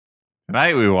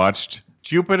Tonight we watched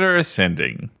Jupiter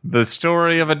Ascending, the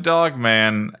story of a dog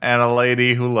man and a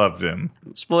lady who loved him.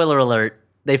 Spoiler alert,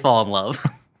 they fall in love.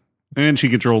 And she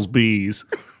controls bees.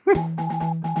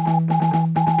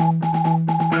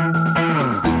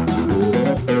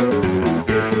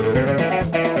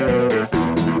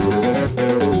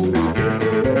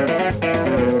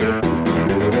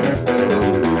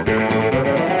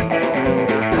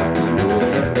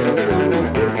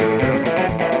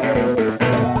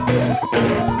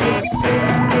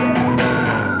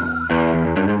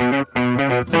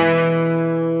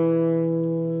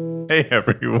 Hey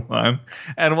everyone,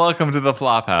 and welcome to the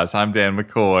Flophouse. I'm Dan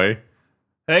McCoy.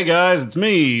 Hey guys, it's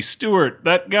me, Stuart,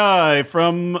 that guy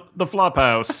from the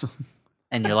Flophouse.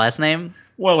 And your last name?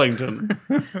 Wellington.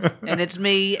 And it's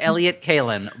me, Elliott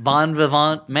Kalin, bon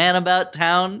vivant, man about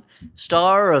town,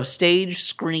 star of stage,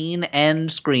 screen,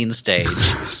 and screen stage.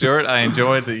 Stuart, I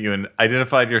enjoyed that you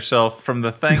identified yourself from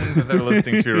the thing that they're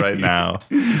listening to right now.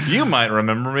 You might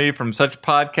remember me from such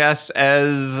podcasts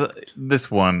as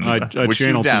this one, which you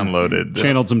downloaded.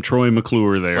 Channeled some Troy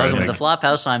McClure there. Welcome to the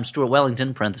Flophouse. I'm Stuart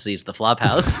Wellington, parentheses, the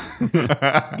Flophouse.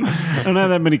 I don't have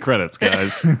that many credits,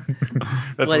 guys.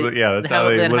 That's how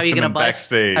they list them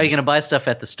backstage. How are you going to buy stuff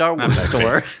at the Star Wars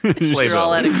store? You're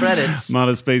all out of credits.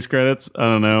 Modest space credits? I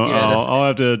don't know. Yeah, I'll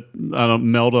have to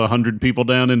meld 100 people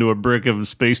down into a brick of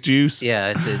space juice.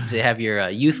 Yeah, to have your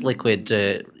youth liquid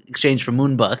to exchange for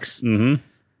moon bucks. Mm-hmm.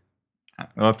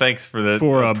 Well, thanks for the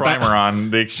primer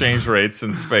on the exchange rates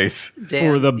in space.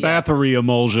 For the battery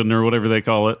emulsion or whatever they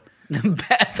call it.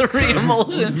 Battery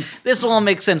emulsion. This will all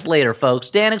make sense later, folks.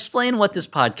 Dan, explain what this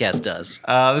podcast does.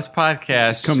 This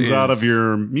podcast comes out of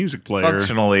your music player.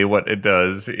 Functionally, what it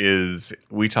does is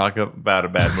we talk about a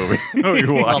bad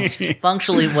movie.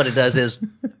 Functionally, what it does is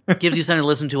gives you something to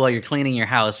listen to while you're cleaning your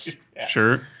house. Yeah.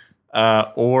 Sure.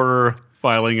 Or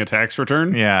filing a tax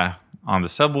return. Yeah, on the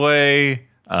subway.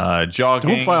 Jogging.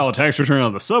 Don't file a tax return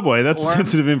on the subway. That's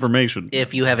sensitive information.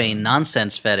 If you have a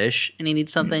nonsense fetish and you need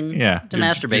something to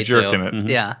masturbate you're jerking to. It. Mm-hmm.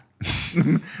 Yeah.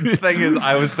 The thing is,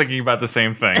 I was thinking about the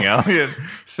same thing, Elliott.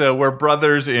 So we're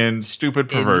brothers in Stupid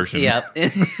Perversion.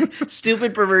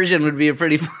 Stupid Perversion would be a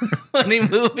pretty funny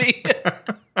movie.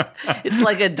 It's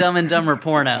like a Dumb and Dumber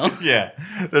porno. Yeah.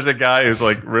 There's a guy who's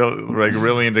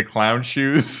really into clown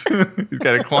shoes. He's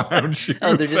got a clown shoe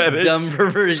Oh, they're fetish. Just dumb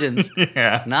perversions.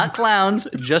 Yeah. Not clowns,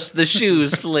 just the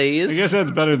shoes, please. I guess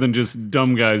that's better than just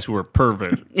dumb guys who are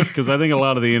perverts, because I think a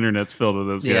lot of the internet's filled with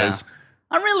those guys.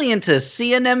 I'm really into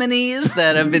sea anemones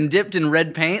that have been dipped in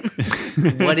red paint.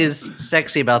 What is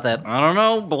sexy about that? I don't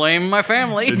know. Blame my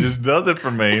family. It just does it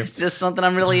for me. It's just something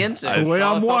I'm really into. It's the way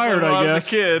I'm wired, I guess. I was a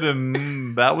kid,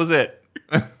 and that was it.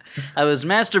 I was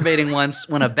masturbating once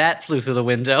when a bat flew through the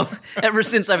window. Ever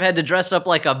since, I've had to dress up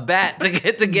like a bat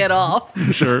to get off.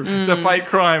 Sure. To fight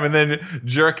crime and then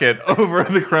jerk it over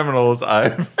the criminals.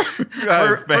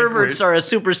 Perverts are a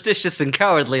superstitious and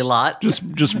cowardly lot.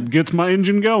 Just gets my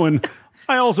engine going.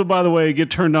 I also, by the way,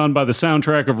 get turned on by the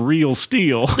soundtrack of Real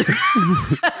Steel.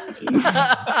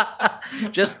 I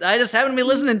just happened to be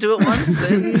listening to it once,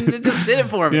 and it just did it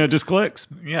for me. Yeah, it just clicks.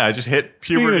 Yeah, I just hit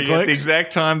puberty at the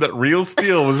exact time that Real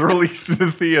Steel was released in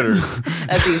the theaters.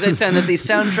 At the exact time that the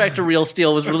soundtrack to Real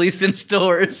Steel was released in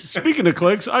stores. Speaking of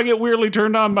clicks, I get weirdly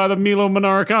turned on by the Milo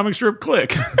Manara comic strip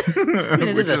Click. I mean,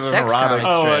 it is a sex comic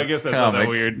strip. Oh, I guess that's not that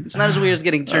weird. It's not as weird as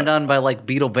getting turned on by, like,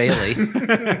 Beetle Bailey.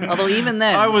 Although even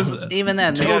then,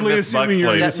 totally assuming you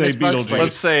were going to say Beetlejuice.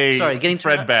 Let's say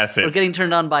Fred Bassett. Or getting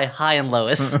turned on by High and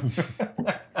Lois.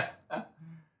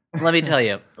 Let me tell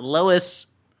you, Lois,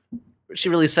 she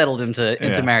really settled into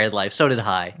married life. So did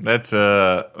High. That's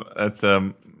a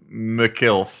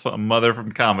McIlf, a mother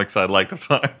from comics I'd like to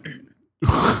find.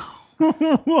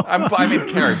 I'm in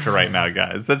character right now,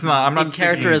 guys. I'm not in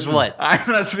character as what?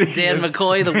 I'm not speaking Dan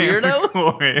McCoy, the weirdo?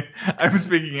 McCoy. I'm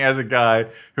speaking as a guy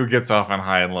who gets off on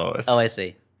High and Lois. Oh, I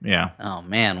see. Yeah. Oh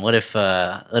man, what if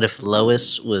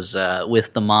Lois was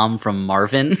with the mom from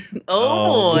Marvin?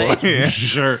 Oh boy. Yeah.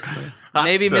 Sure.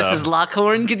 Maybe Mrs.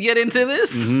 Lockhorn could get into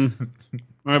this. Mm-hmm.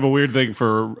 I have a weird thing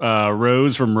for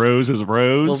Rose from Rose is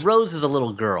Rose. Well, Rose is a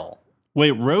little girl.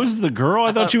 Wait, Rose is the girl?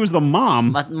 I thought she was the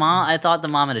mom. I thought the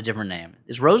mom had a different name.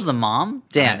 Is Rose the mom?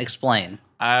 Dan, explain.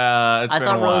 I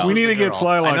thought Rose. We need to get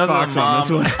Slylock Fox on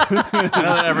this one. I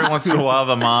know that every once in a while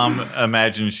the mom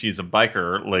imagines she's a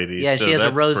biker lady. Yeah, so she has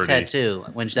a rose tattoo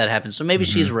when that happens. So maybe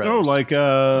she's Rose. Oh, like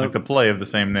the play of the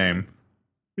same name.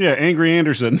 Yeah, Angry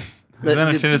Anderson. Is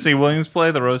that a Tennessee Williams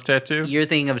play, The Rose Tattoo? You're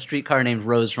thinking of a streetcar named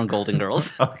Rose from Golden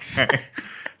Girls. Okay.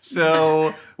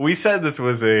 So we said this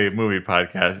was a movie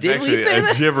podcast. It's Did actually we say a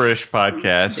that? gibberish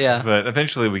podcast. Yeah. But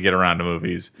eventually we get around to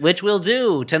movies. Which we'll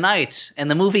do tonight.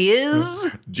 And the movie is...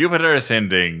 Jupiter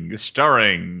Ascending,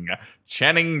 starring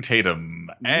Channing Tatum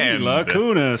and Mila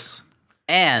Kunis.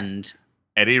 And...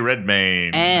 Eddie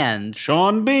Redmayne. And...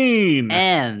 Sean Bean.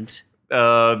 And...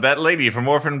 that lady from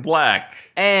Orphan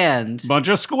Black. And... Bunch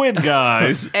of squid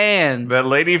guys. And... That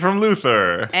lady from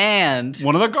Luther. And...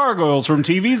 One of the gargoyles from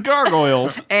TV's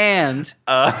Gargoyles. And...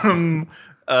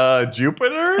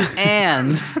 Jupiter?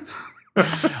 And...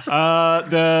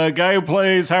 The guy who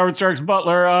plays Howard Stark's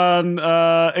butler on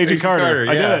Agent Carter.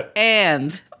 I did it.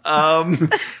 And...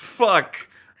 Fuck.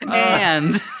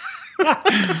 And...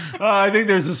 I think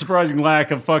there's a surprising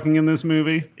lack of fucking in this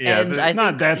movie. Yeah, and I not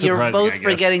think that you're surprising, I both guess.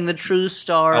 forgetting the true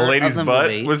star a lady's of the butt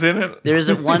movie. was in it?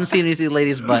 There's one scene where you see the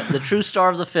lady's butt. The true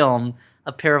star of the film,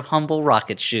 a pair of humble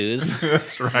rocket shoes.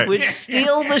 That's right. Which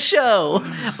steal the show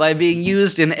by being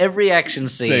used in every action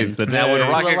scene. Saves the day. Now, would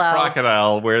Rocket allow-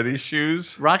 Crocodile wear these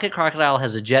shoes? Rocket Crocodile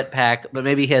has a jetpack, but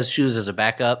maybe he has shoes as a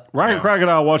backup. Rocket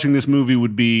Crocodile watching this movie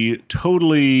would be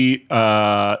totally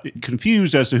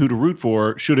confused as to who to root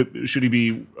for. Should he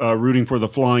be rooting for the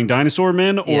flying dinosaur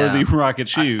men or Yeah. the rocket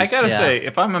shoes? I gotta Yeah. say,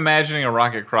 if I'm imagining a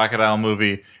Rocket Crocodile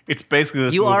movie, it's basically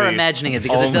this You movie. are imagining it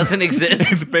because it only- doesn't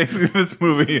exist. It's basically this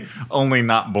movie, only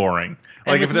not boring.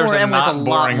 And Like, if with there's more- a and with not lot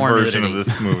boring more version nudity. of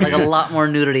this movie. Like a lot more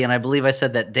nudity, and I believe I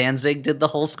said that Danzig did the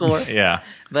whole score. Yeah.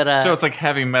 But so it's like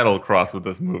heavy metal crossed with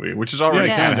this movie, which is already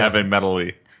Yeah, kind of kinda. heavy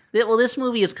metal-y. Well, this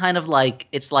movie is kind of like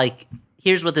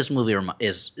here's what this movie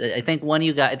is. I think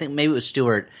I think maybe it was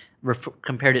Stuart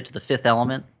compared it to The Fifth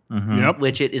Element, Yep.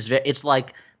 which it's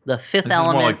like the Fifth This is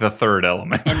Element. more like the third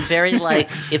element. and very like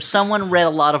if someone read a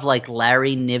lot of like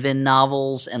Larry Niven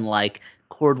novels and like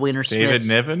Cordwainer David Smith's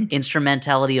Niven?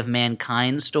 Instrumentality of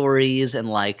Mankind stories and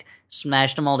like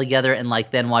smashed them all together and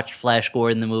like then watched Flash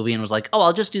Gordon the movie and was like, oh,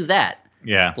 I'll just do that.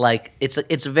 Yeah. Like this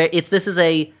is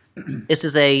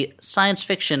a science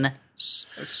fiction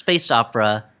space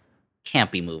opera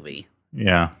campy movie.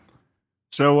 Yeah.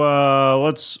 So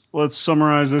let's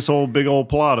summarize this whole big old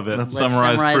plot of it. Let's Let's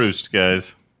summarize summarize- Proust,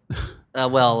 guys.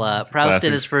 Proust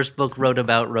in his classics. first book wrote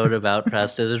about.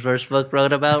 Proust in his first book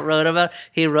wrote about.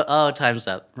 He wrote. Oh, time's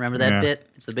up. Remember that Yeah. bit?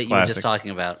 It's the bit you were just Classic.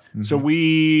 talking about. So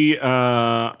we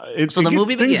the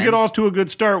movie things get begins- off to a good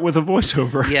start with a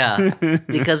voiceover. Yeah,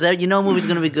 because you know a movie's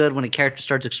going to be good when a character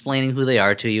starts explaining who they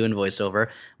are to you in voiceover.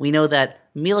 We know that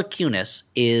Mila Kunis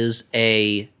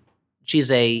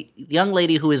she's a young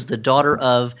lady who is the daughter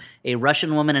of a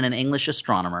Russian woman and an English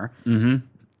astronomer. Mm-hmm.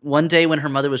 One day when her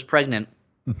mother was pregnant,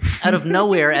 out of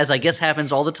nowhere, as I guess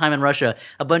happens all the time in Russia,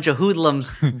 a bunch of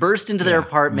hoodlums burst into their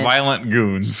apartment, Violent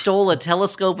goons. stole a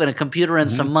telescope and a computer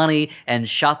and some money, and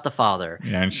shot the father.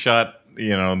 Yeah, and shot,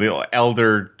 the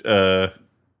elder...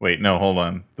 wait, no, hold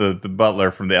on. The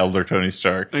butler from the elder Tony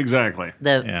Stark. Exactly.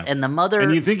 Yeah. And the mother...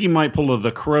 And you think he might pull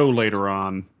the crow later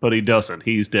on, but he doesn't.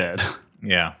 He's dead.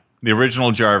 Yeah. The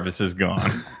original Jarvis is gone.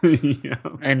 Yeah.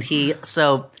 And she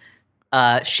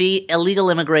illegal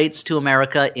immigrates to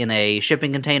America in a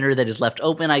shipping container that is left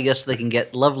open. I guess they can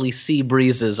get lovely sea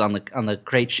breezes on the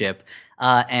crate ship.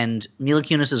 And Mila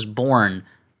Kunis is born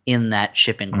in that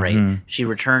shipping crate.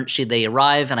 Mm-hmm. They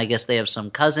arrive, and I guess they have some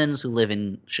cousins who live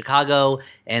in Chicago,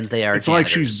 and they are It's like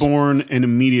janitors. she's born and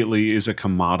immediately is a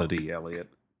commodity, Elliot.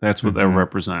 That's what that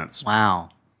represents. Wow.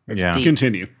 That's Yeah. deep.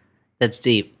 Continue. That's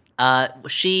deep.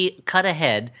 She cut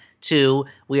ahead to,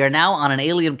 we are now on an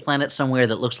alien planet somewhere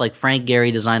that looks like Frank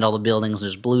Gehry designed all the buildings.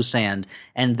 There's blue sand.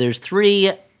 And there's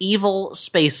three evil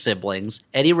space siblings,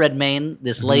 Eddie Redmayne,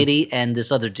 this lady, and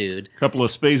this other dude. Couple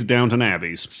of Space Downton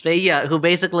Abbeys. Who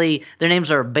basically, their names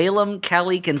are Balaam,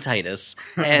 Calic, and Titus.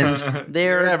 And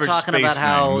they're average talking space about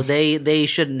how names. they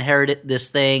should inherit this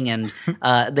thing, and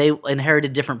they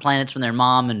inherited different planets from their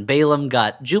mom, and Balaam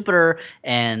got Jupiter,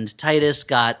 and Titus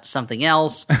got something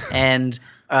else, and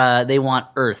they want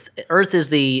Earth. Earth is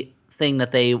the thing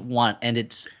that they want,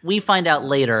 and we find out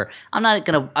later. I'm not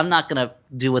gonna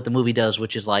do what the movie does,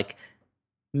 which is like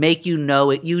make you know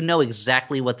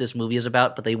exactly what this movie is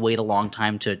about, but they wait a long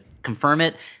time to confirm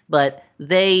it. But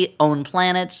they own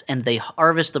planets, and they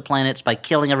harvest the planets by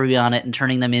killing everybody on it and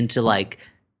turning them into like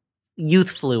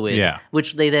youth fluid, Yeah.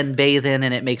 which they then bathe in,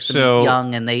 and it makes them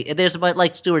young. And there's about,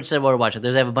 like Stuart said while we're watching,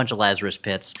 they have a bunch of Lazarus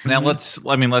pits. Now let's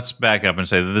back up and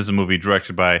say that this is a movie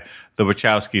directed by the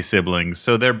Wachowski siblings.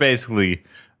 So they're basically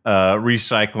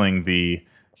recycling the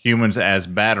humans as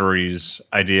batteries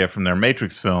idea from their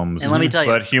Matrix films. And let me tell you,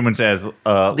 but humans as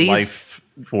life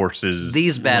forces.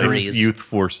 these batteries- youth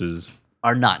forces.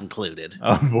 are not included.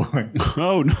 Oh boy!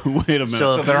 Oh no! Wait a minute.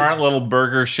 So there aren't little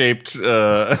burger-shaped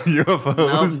UFOs.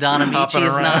 No, Don Amici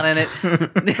is not in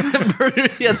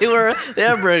it. Yeah, they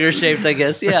are burger-shaped, I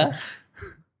guess. Yeah.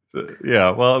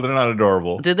 Yeah, well, they're not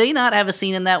adorable. Did they not have a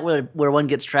scene in that where one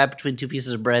gets trapped between two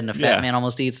pieces of bread and a fat man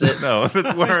almost eats it? No,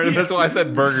 that's why I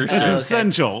said burger. It's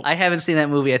essential. I haven't seen that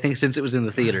movie, I think, since it was in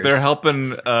the theaters. They're helping.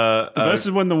 This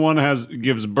is when the one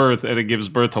gives birth, and it gives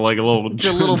birth to like a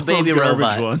little baby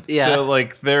robot. One. Yeah. So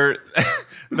like they're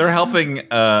helping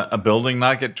a building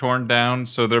not get torn down.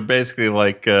 So they're basically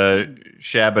like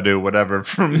Shabadoo, whatever,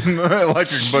 from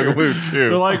Electric Boogaloo 2.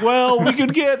 They're like, well, we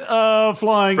could get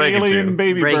flying alien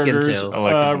baby burgers,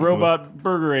 robot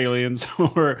burger aliens,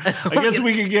 or I guess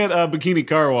we could get a bikini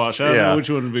car wash. I don't know which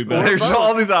one would be better. There's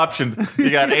all these options. You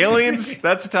got aliens,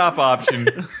 that's the top option.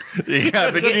 You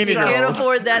got bikini girls. You can't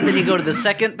afford that, then you go to the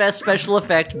second best special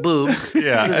effect, boobs.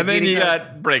 Yeah, and then you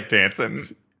got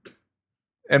breakdancing.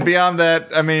 And beyond that,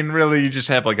 I mean, really, you just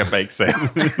have like a bake sale.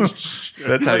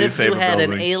 That's how you save a building. If you had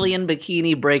an alien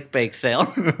bikini bake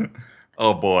sale.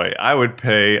 Oh boy, I would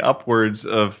pay upwards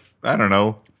of, I don't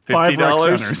know,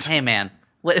 $50. Hey man,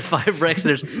 what if 5 rec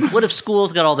centers? What if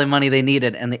schools got all the money they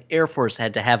needed and the Air Force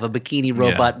had to have a bikini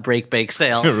robot bake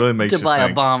sale it really makes to buy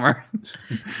a bomber?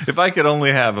 If I could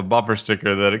only have a bumper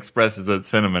sticker that expresses that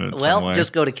sentiment in some way. Well,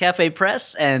 just go to Cafe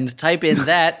Press and type in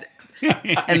that.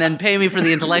 And then pay me for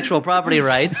the intellectual property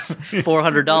rights,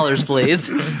 $400,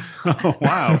 please. Oh,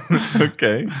 wow.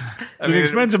 Okay. It's an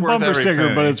expensive bumper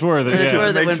sticker, but it's worth it. It's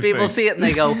worth it when people see it and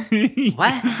they go,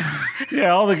 what?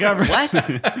 Yeah, all the government.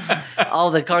 What?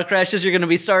 All the car crashes you're going to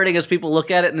be starting as people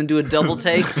look at it and then do a double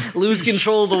take, lose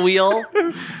control of the wheel.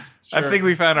 Sure. I think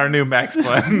we found our new Max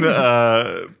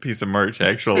Fun piece of merch,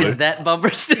 actually. Is that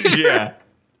bumper sticker? Yeah.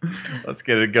 Let's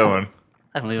get it going.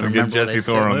 I don't even remember. Get Jesse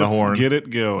Thorne on the horn. Get it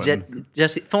going.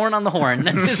 Jesse Thorne on the horn.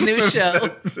 That's his new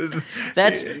show.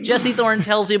 That's Jesse Thorne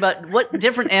tells you about what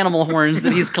different animal horns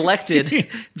that he's collected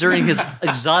during his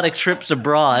exotic trips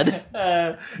abroad.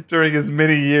 During his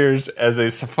many years as a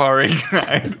safari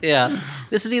guide. Yeah.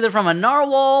 This is either from a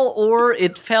narwhal or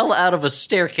it fell out of a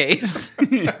staircase.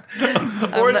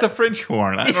 Or it's a French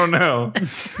horn. I don't know.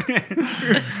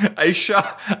 I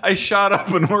shot up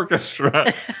an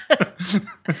orchestra.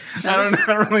 I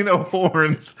don't really know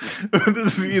horns.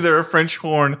 This is either a French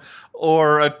horn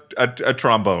or a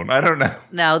trombone. I don't know.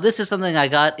 Now, this is something I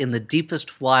got in the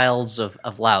deepest wilds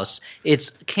of Laos.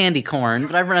 It's candy corn,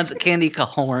 but I pronounce it candy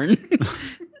cahorn.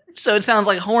 So it sounds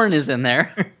like horn is in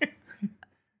there.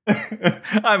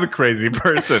 I'm a crazy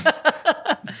person.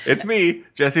 It's me,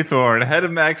 Jesse Thorne, head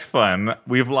of Max Fun.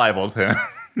 We've libeled him.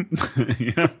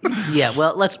 Yeah,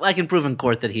 well, I can prove in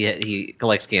court that he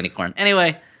collects candy corn.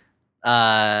 Anyway,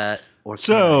 the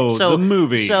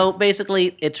movie. So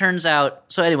basically, it turns out.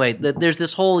 So anyway, there's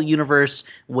this whole universe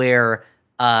where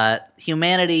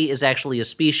humanity is actually a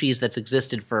species that's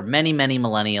existed for many, many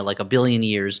millennia, like 1 billion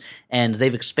years, and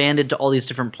they've expanded to all these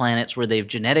different planets where they've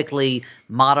genetically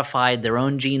modified their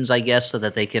own genes, I guess, so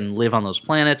that they can live on those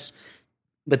planets.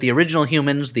 But the original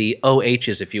humans, the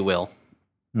OHs, if you will,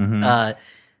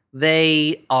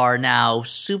 they are now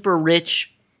super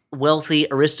rich, wealthy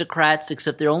aristocrats,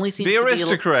 except there only seems to be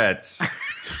aristocrats.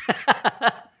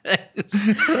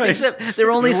 Except there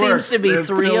only seems to be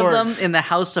 3 of them in the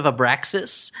House of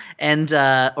Abraxas and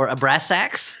or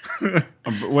Abrasax.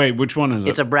 Wait, which one is it?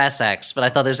 It's Abrasax, but I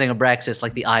thought they were saying Abraxas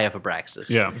like the eye of Abraxas.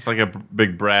 Yeah, it's like a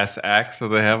big brass axe that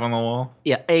they have on the wall.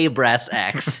 Yeah, a brass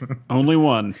axe. Only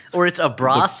one. Or it's a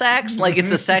bra sax, like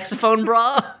it's a saxophone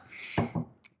bra.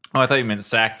 Oh, I thought you meant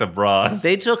sacks of bras.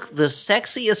 They took the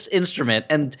sexiest instrument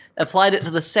and applied it to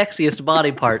the sexiest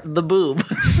body part, the boob,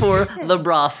 for the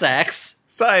bra sax.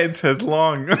 Science has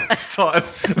long sought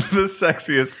the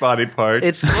sexiest body part.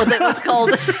 It's what's called.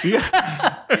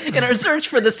 In our search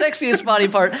for the sexiest body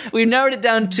part, we narrowed it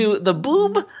down to the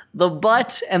boob, the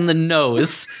butt, and the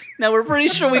nose. Now, we're pretty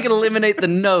sure we can eliminate the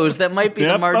nose. That might be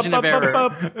the margin of error.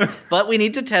 But we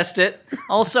need to test it.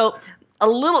 Also, the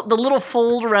little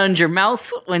fold around your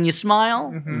mouth when you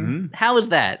smile. Mm-hmm. How is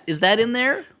that? Is that in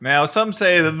there? Now, some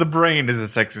say that the brain is the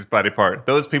sexiest body part.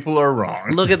 Those people are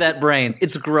wrong. Look at that brain.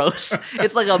 It's gross.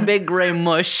 It's like a big gray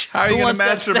mush. How are you going to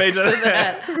masturbate to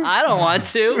that? I don't want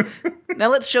to. Now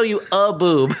let's show you a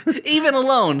boob. Even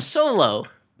alone, solo.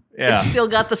 Yeah. It's still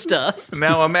got the stuff.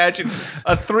 Now imagine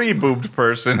a 3-boobed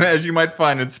person, as you might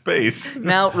find in space.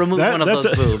 Now remove one of those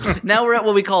boobs. Now we're at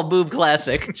what we call boob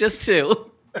classic. Just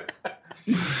 2.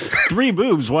 3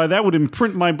 boobs. Why, that would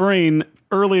imprint my brain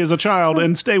early as a child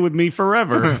and stay with me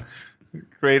forever.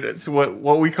 Great. It's what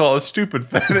we call a stupid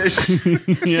fetish.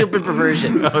 Stupid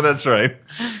perversion. Oh, that's right.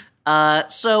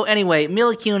 So anyway,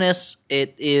 Mila Kunis,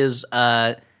 it is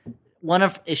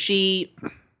is she...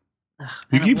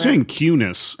 You keep saying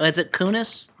Kunis. Is it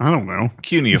Kunis? I don't know.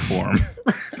 Cuneiform.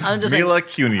 I'm just Mila saying,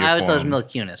 Cuneiform. I always thought it was Mila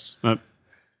Kunis.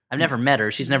 I've never met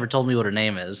her. She's never told me what her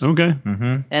name is. Okay.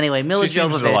 Mm-hmm. Anyway, Mila She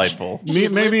seems Jovovich. delightful.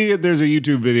 Maybe there's a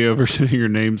YouTube video of her saying her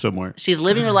name somewhere. She's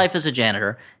living her life as a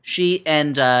janitor. She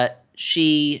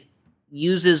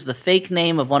uses the fake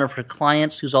name of one of her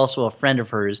clients, who's also a friend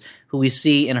of hers, who we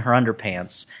see in her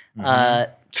underpants.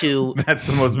 That's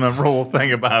the most memorable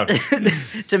thing about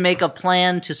it. To make a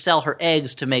plan to sell her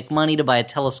eggs to make money to buy a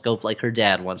telescope like her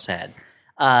dad once had.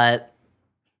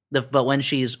 But when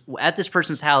she's at this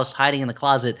person's house hiding in the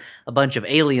closet, a bunch of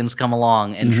aliens come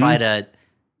along and try to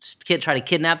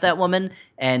kidnap that woman,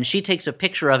 and she takes a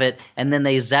picture of it, and then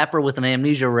they zap her with an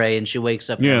amnesia ray, and she wakes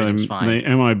up and everything's fine. They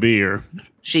MIB her.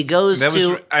 She goes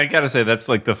I gotta say, that's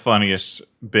like the funniest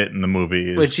bit in the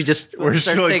movie. When she just starts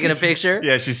taking a picture?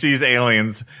 Yeah, she sees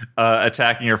aliens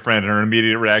attacking her friend, and her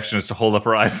immediate reaction is to hold up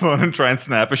her iPhone and try and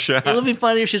snap a shot. It would be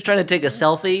funny if she's trying to take a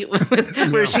selfie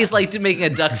where she's like making a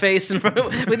duck face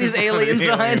with these aliens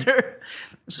behind her.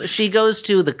 So she goes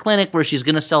to the clinic where she's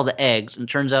going to sell the eggs, and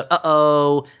turns out,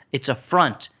 it's a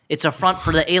front. It's a front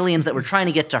for the aliens that were trying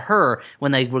to get to her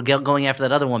when they were going after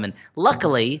that other woman.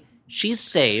 Luckily, she's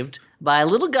saved by a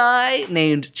little guy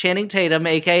named Channing Tatum,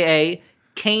 a.k.a.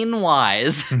 Kane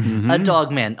Wise, a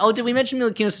dog man. Oh, did we mention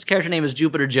Mila Kunis' character name is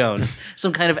Jupiter Jones?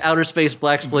 Some kind of outer space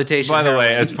blaxploitation. By the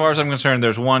way, as far as I'm concerned,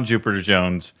 there's one Jupiter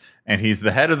Jones, and he's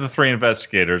the head of the three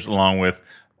investigators, along with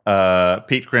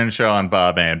Pete Crenshaw and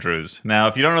Bob Andrews. Now,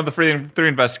 if you don't know the three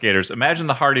investigators, imagine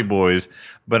the Hardy Boys,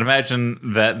 but imagine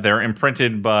that they're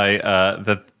imprinted by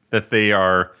that they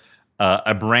are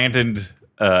a branded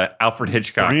Alfred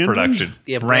Hitchcock production.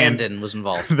 Yeah, Brandon was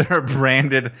involved. They're a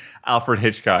branded Alfred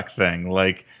Hitchcock thing.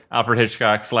 Like Alfred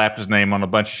Hitchcock slapped his name on a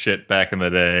bunch of shit back in the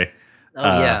day.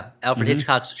 Oh yeah, Alfred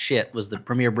Hitchcock's shit was the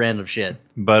premier brand of shit.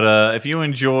 But if you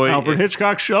enjoy Alfred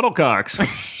Hitchcock's shuttlecocks.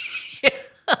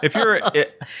 If you're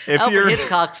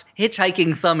Hitchcock's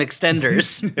hitchhiking thumb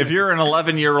extenders. If you're an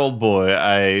 11-year-old boy,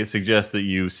 I suggest that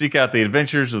you seek out the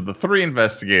adventures of the three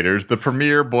investigators, the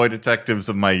premier boy detectives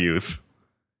of my youth.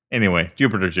 Anyway,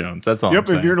 Jupiter Jones. That's all I'm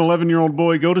saying. If you're an 11-year-old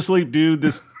boy, go to sleep, dude.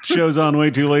 This show's on way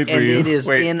too late for you. And it is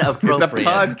inappropriate.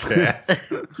 It's a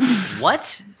podcast.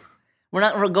 What?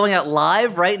 We're going out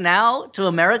live right now to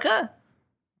America?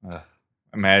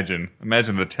 Imagine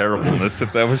the terribleness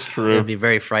if that was true. It would be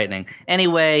very frightening.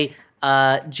 Anyway,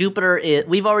 Jupiter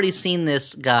we've already seen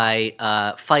this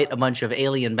guy fight a bunch of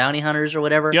alien bounty hunters or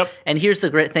whatever. Yep. And here's the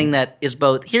great thing that is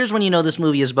here's when you know this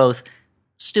movie is both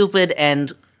stupid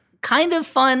and kind of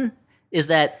fun, is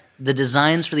that the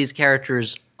designs for these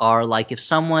characters are like if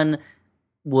someone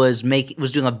was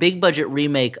doing a big budget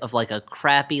remake of like a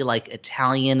crappy like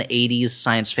Italian 80s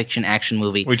science fiction action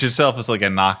movie, which itself is like a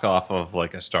knockoff of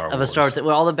like a Star Wars. Of a Star Wars,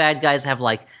 where all the bad guys have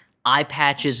like eye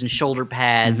patches and shoulder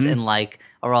pads and like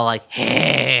are all like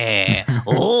hey,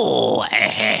 oh,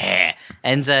 hey.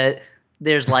 And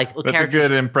there's like that's a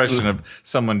good impression of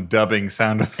someone dubbing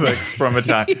sound effects from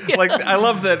Italian. Yeah. Like I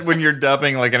love that when you're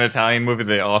dubbing like an Italian movie,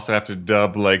 they also have to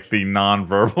dub like the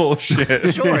non-verbal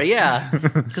shit. Sure, yeah,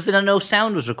 because they don't know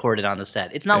sound was recorded on the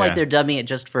set. It's not like they're dubbing it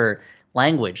just for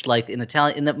language. Like in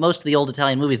Italian, most of the old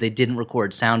Italian movies, they didn't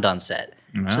record sound on set.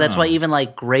 So that's why even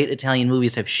like great Italian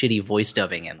movies have shitty voice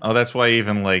dubbing in them. Oh, that's why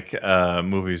even like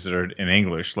movies that are in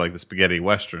English, like the spaghetti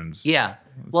westerns. Yeah.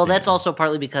 Well, that's also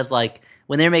partly because like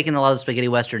when they're making a lot of spaghetti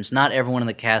westerns, not everyone in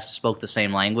the cast spoke the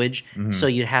same language, so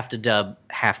you'd have to dub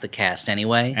half the cast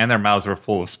anyway. And their mouths were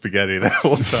full of spaghetti that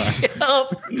whole time.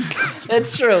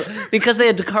 That's true. Because they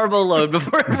had to carbo load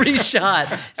before every shot.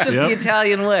 It's just the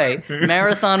Italian way.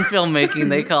 Marathon filmmaking,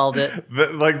 they called it.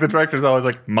 Like the director's always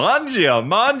like, mangia.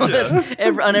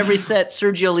 On every set,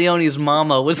 Sergio Leone's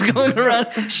mama was going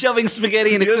around shoving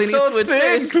spaghetti into Clint Eastwood's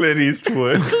face. Clint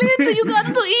Eastwood. Clint, you got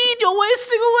to eat. You're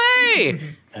wasting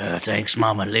away. Thanks,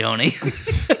 Mama Leone.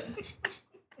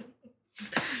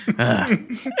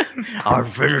 I'll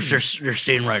finish this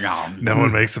scene right now. No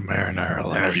one makes a marinara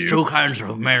like There's you. two kinds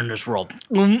of men in this world.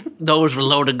 Those with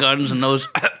loaded guns and those,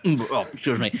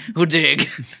 who dig.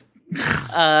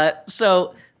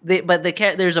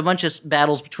 There's a bunch of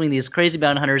battles between these crazy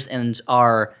bounty hunters and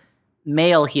our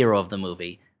male hero of the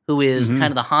movie, who is kind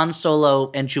of the Han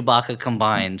Solo and Chewbacca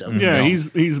combined. Of the film.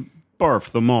 he's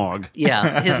Barf the Mog.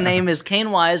 Yeah, his name is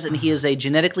Kane Wise, and he is a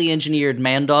genetically engineered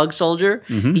man-dog soldier.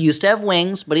 He used to have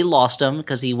wings, but he lost them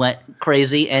because he went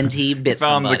crazy and he bit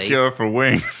somebody. Found the cure for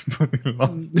wings, but he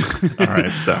lost them. All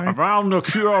right, sorry. I found the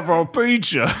cure for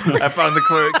pizza. I found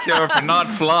the cure for not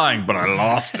flying, but I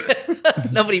lost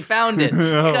it. Nobody found it. He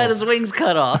got his wings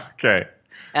cut off. Okay.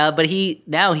 But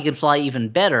now he can fly even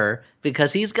better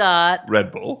because he's got...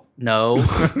 Red Bull. No.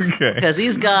 Okay. Because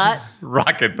he's got...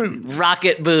 Rocket boots.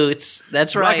 Rocket boots.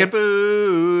 That's right. Rocket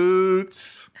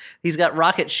boots. He's got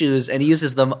rocket shoes, and he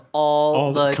uses them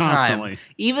all the constantly. time.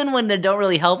 Even when they don't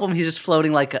really help him, he's just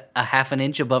floating like a half an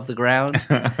inch above the ground.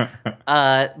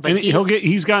 But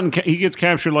he gets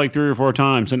captured like 3 or 4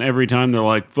 times, and every time they're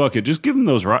like, "Fuck it, just give him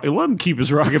those let him keep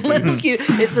his rocket boots."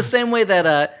 It's the same way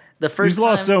that the first he's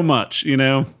lost so much, you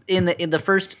know. In the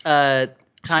first time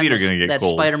that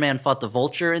Spider-Man fought the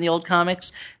Vulture in the old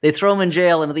comics, they throw him in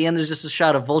jail, and at the end there's just a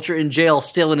shot of Vulture in jail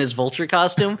still in his Vulture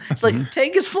costume. It's like,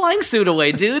 take his flying suit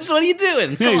away, dudes. What are you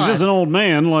doing? Yeah, he's just an old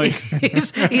man. Like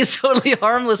he's totally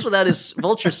harmless without his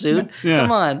Vulture suit. Yeah.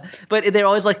 Come on. But they're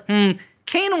always like,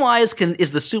 Kane Wise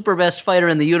is the super best fighter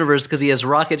in the universe because he has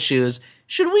rocket shoes.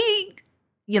 Should we,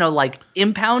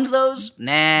 impound those?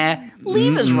 Nah.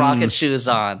 Leave his rocket shoes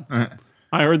on.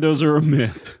 I heard those are a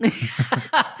myth.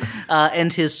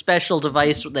 And his special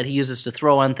device that he uses to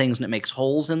throw on things and it makes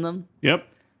holes in them. Yep.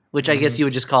 Which I guess you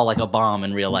would just call like a bomb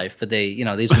in real life, but these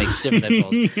make different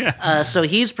holes. Yeah. So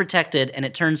he's protected, and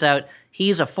it turns out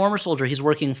he's a former soldier. He's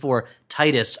working for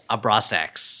Titus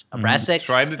Abrasax.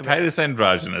 Titus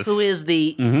Androgynous. Who is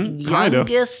the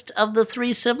youngest of the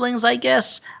 3 siblings, I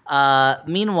guess.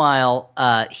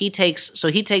 Meanwhile, he takes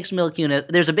Mila Kunis.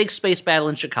 There's a big space battle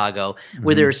in Chicago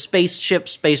where there's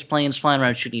spaceships, space planes flying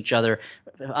around shooting each other,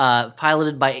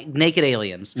 piloted by naked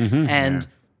aliens. And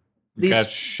these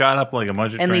got shot up like a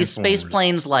bunch of and these space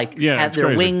planes have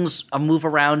their wings move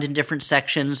around in different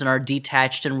sections and are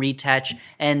detached and reattached.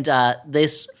 And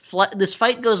this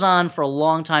fight goes on for a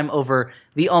long time over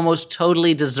the almost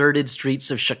totally deserted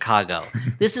streets of Chicago.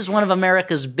 This is one of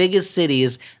America's biggest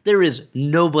cities. There is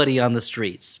nobody on the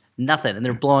streets. Nothing. And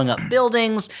they're blowing up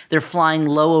buildings. They're flying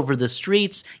low over the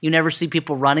streets. You never see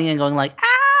people running and going like,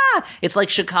 ah! It's like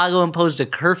Chicago imposed a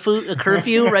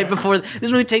curfew right before.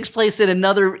 This movie takes place in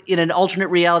an alternate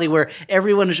reality where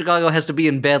everyone in Chicago has to be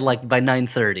in bed like by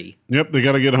 9:30. Yep, they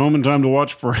got to get home in time to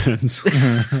watch Friends.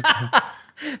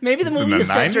 Maybe the movie is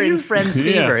set during Friends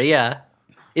fever. Yeah.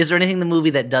 Is there anything in the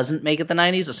movie that doesn't make it the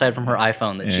 90s aside from her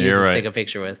iPhone that she uses to take a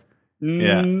picture with?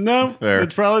 Yeah, no,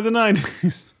 it's probably the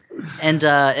 90s. And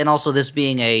also this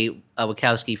being a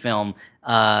Wachowski film,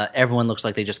 everyone looks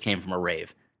like they just came from a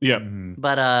rave. Yeah.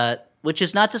 But which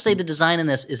is not to say the design in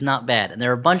this is not bad. And there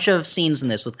are a bunch of scenes in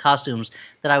this with costumes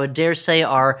that I would dare say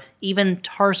are even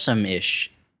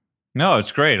Tarsum-ish. No,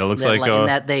 it's great. It looks like in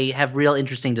that they have real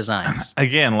interesting designs.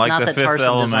 Again, like not the that Fifth Tarsum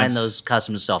Element designed those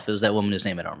costumes himself. It was that woman whose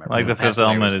name I don't remember. Like the Fifth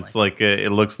Element, it's like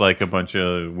it looks like a bunch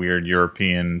of weird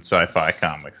European sci-fi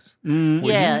comics.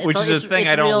 Which is a thing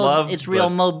I don't love. It's real.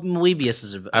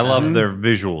 Moebius. I love their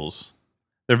visuals.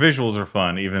 Their visuals are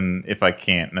fun, even if I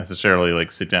can't necessarily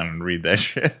sit down and read that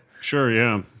shit. Sure,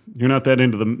 yeah. You're not that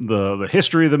into the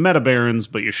history of the Meta Barons,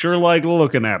 but you sure like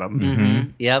looking at them. Mm-hmm.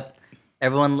 Yep.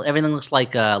 Everything looks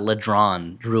like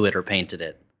Ledron drew it or painted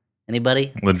it.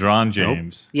 Anybody? Ledron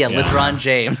James. Nope. Yeah, Ledron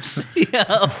James.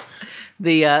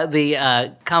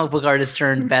 The comic book artist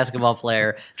turned basketball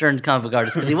player turned comic book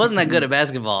artist because he wasn't that good at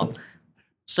basketball.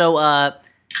 So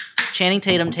Channing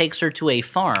Tatum takes her to a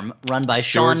farm run by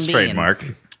Sean Bean. Trademark.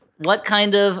 What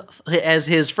kind of, as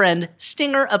his friend,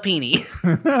 Stinger Apini?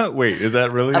 Wait, is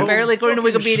that really? Apparently, according to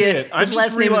Wikipedia, his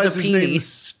last name is Apini. His name is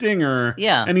Stinger.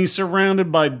 Yeah. And he's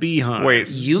surrounded by beehives.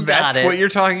 Wait, that's what you're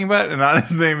talking about? And not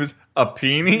his name is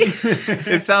Apini?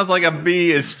 It sounds like a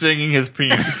bee is stinging his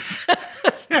penis.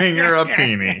 Stinger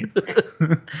Apini.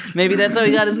 Maybe that's how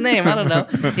he got his name. I don't know.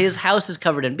 His house is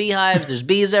covered in beehives. There's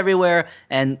bees everywhere.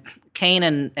 And Kane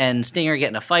and Stinger get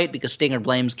in a fight because Stinger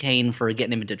blames Kane for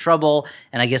getting him into trouble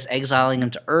and I guess exiling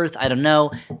him to Earth. I don't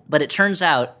know. But it turns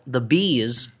out the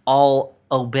bees all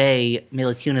obey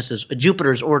Mila Kunis's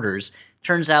Jupiter's orders.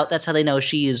 Turns out that's how they know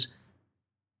she is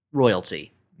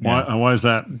royalty. Why is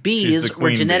that? Bees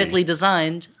were genetically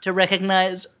designed to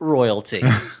recognize royalty.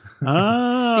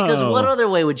 Oh. Because what other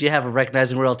way would you have of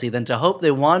recognizing royalty than to hope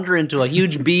they wander into a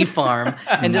huge bee farm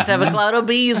and just have a cloud of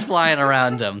bees flying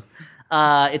around them?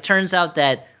 It turns out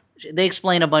that they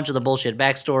explain a bunch of the bullshit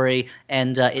backstory,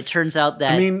 and it turns out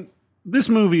that this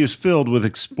movie is filled with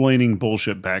explaining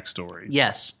bullshit backstory.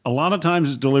 Yes. A lot of times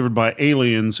it's delivered by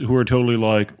aliens who are totally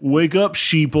like, wake up,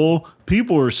 sheeple.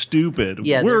 People are stupid.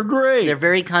 Yeah, we're great. They're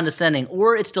very condescending.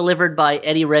 Or it's delivered by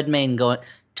Eddie Redmayne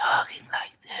talking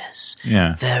like this.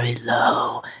 Yeah. Very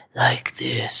low, like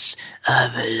this.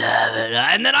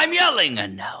 And then I'm yelling,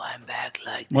 and now I'm back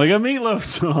like this. Like a Meatloaf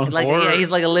song. He's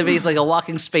like a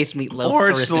walking space Meatloaf. Or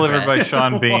it's delivered by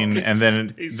Sean Bean, and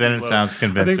then it sounds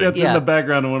convincing. I think that's in the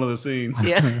background of one of the scenes.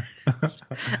 Yeah.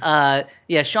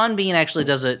 Sean Bean actually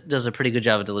does a pretty good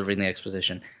job of delivering the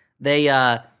exposition.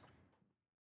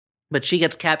 But she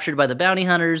gets captured by the bounty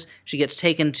hunters. She gets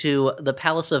taken to the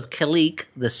palace of Kalik,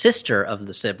 the sister of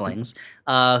the siblings,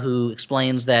 who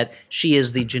explains that she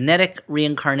is the genetic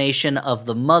reincarnation of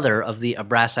the mother of the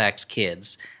Brass Axe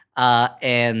kids.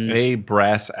 A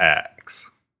brass axe.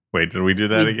 Wait, did we do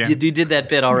that again? You did that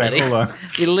bit already. Hold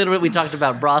on. We talked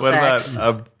about brass axe. What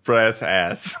about a brass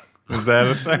ass? Is that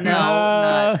a thing? No,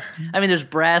 not. I mean, there's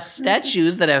brass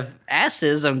statues that have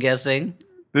asses, I'm guessing.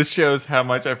 This shows how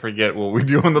much I forget what we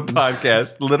do on the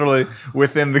podcast. Literally,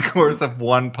 within the course of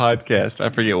one podcast, I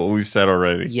forget what we've said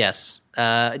already. Yes.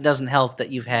 It doesn't help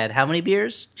that you've had how many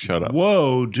beers? Shut up.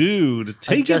 Whoa, dude.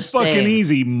 Take it fucking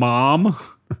easy, Mom.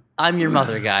 I'm your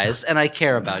mother, guys, and I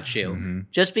care about you. Mm-hmm.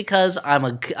 Just because I'm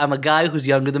a guy who's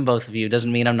younger than both of you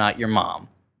doesn't mean I'm not your mom.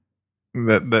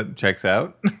 That checks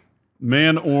out.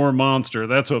 Man or monster.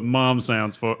 That's what mom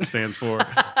stands for.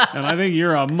 And I think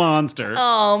you're a monster.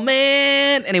 Oh,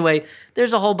 man. Anyway,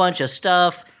 there's a whole bunch of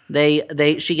stuff.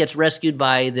 She gets rescued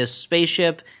by this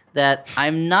spaceship that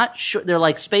I'm not sure. They're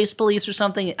like space police or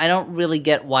something. I don't really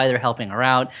get why they're helping her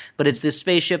out. But it's this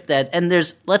spaceship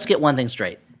let's get one thing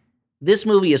straight. This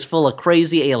movie is full of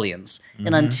crazy aliens. Mm-hmm.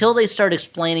 And until they start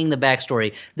explaining the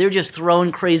backstory, they're just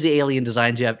throwing crazy alien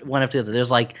designs one after the other. There's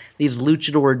like these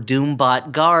luchador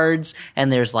Doombot guards,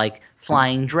 and there's like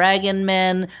flying dragon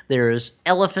men, there's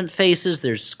elephant faces,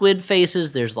 there's squid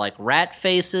faces, there's like rat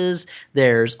faces,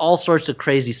 there's all sorts of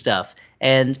crazy stuff.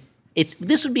 And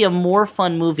this would be a more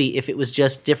fun movie if it was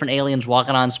just different aliens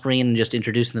walking on screen and just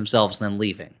introducing themselves and then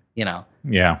leaving, you know?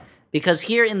 Yeah. Because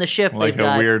here in the ship, like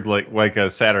weird, like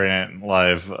a Saturday Night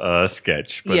Live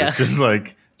sketch, but it's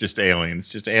just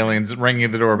aliens ringing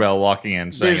the doorbell, walking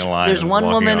in, saying a line. There's one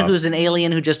woman who's an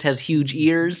alien who just has huge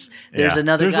ears. There's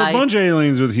another guy. There's a bunch of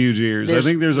aliens with huge ears. I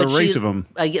think there's a race of them.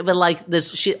 But like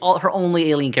this, her only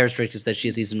alien characteristic is that she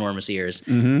has these enormous ears.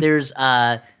 Mm-hmm. There's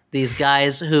these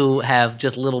guys who have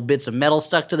just little bits of metal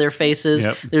stuck to their faces.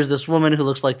 Yep. There's this woman who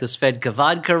looks like the Svedka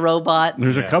vodka robot.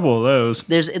 There's a couple of those.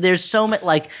 There's so many,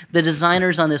 like the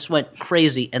designers on this went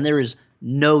crazy, and there is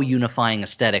no unifying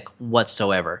aesthetic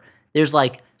whatsoever. There's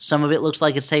like some of it looks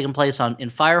like it's taking place in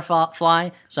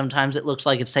Firefly. Sometimes it looks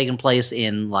like it's taking place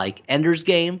in like Ender's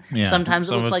Game. Yeah.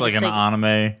 Sometimes it looks like an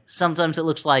anime. Sometimes it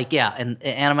looks like an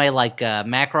anime like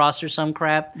Macross or some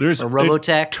crap. Or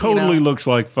Robotech. It totally looks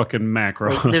like fucking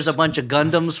Macross. There's a bunch of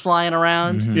Gundams flying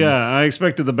around. Mm-hmm. Yeah, I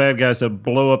expected the bad guys to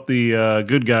blow up the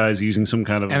good guys using some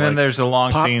kind of then there's a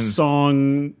long pop scene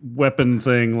song weapon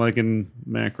thing like in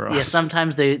Macross. Yeah,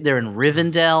 sometimes they're in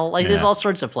Rivendell. Like there's all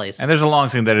sorts of places. And there's a long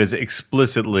scene that is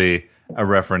explicitly a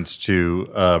reference to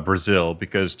Brazil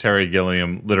because Terry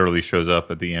Gilliam literally shows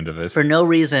up at the end of it. For no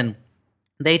reason.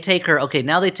 They take her,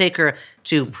 now they take her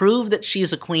to prove that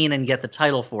she's a queen and get the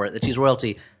title for it, that she's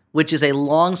royalty, which is a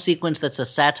long sequence that's a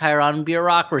satire on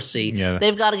bureaucracy. Yeah.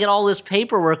 They've got to get all this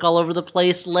paperwork all over the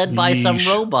place led by some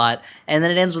robot, and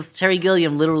then it ends with Terry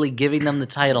Gilliam literally giving them the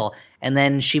title, and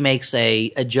then she makes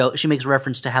a joke, she makes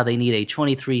reference to how they need a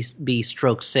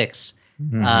 23B/6.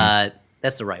 Mm-hmm.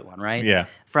 That's the right one, right? Yeah.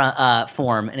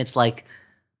 Form, and it's like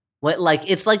what? Like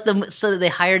it's like so they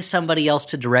hired somebody else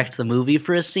to direct the movie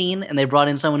for a scene, and they brought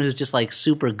in someone who's just like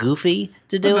super goofy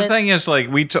to do it. The thing is, like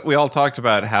we all talked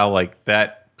about how like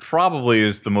that probably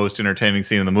is the most entertaining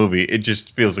scene in the movie. It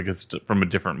just feels like it's from a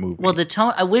different movie. Well, the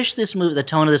tone. I wish the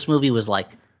tone of this movie was like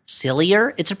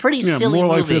sillier. It's a pretty silly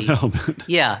more movie. Like Fifth Element.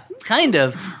 Yeah, kind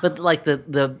of. But like the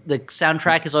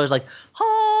soundtrack is always like ha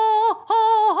ha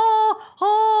ha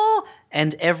ha.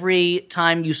 And every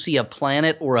time you see a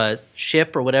planet or a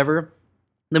ship or whatever,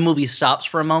 the movie stops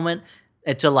for a moment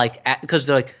because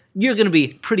they're like, you're going to be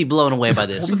pretty blown away by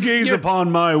this. Gaze upon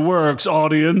my works,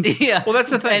 audience. Yeah. Well, that's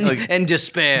the thing. And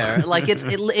despair. Like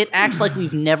it acts like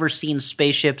we've never seen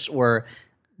spaceships or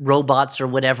robots or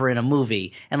whatever in a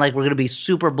movie, and like we're going to be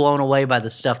super blown away by the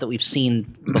stuff that we've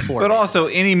seen before. But also,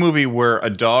 any movie where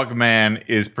a dog man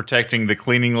is protecting the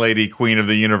cleaning lady queen of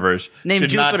the universe named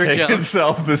should Jupiter not take Jones.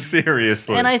 itself this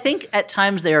seriously. And I think at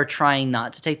times they are trying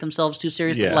not to take themselves too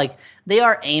seriously. Yeah. Like they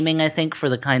are aiming, I think, for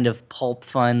the kind of pulp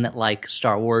fun that like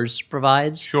Star Wars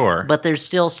provides. Sure. But there's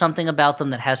still something about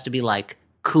them that has to be like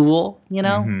cool, you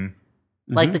know? Mm-hmm.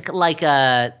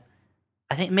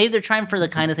 I think maybe they're trying for the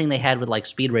kind of thing they had with like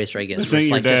Speed Racer, I guess. This ain't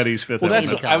your daddy's Fifth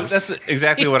Element. That's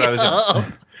exactly what I was.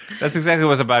 That's exactly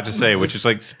what I was about to say, which is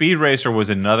like Speed Racer was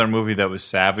another movie that was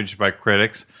savaged by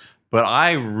critics, but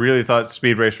I really thought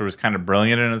Speed Racer was kind of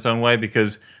brilliant in its own way,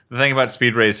 because the thing about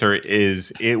Speed Racer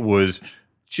is it was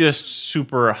just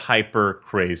super hyper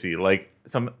crazy. Like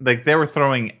they were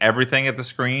throwing everything at the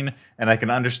screen, and I can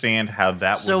understand how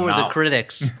that. So were the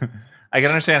critics. I can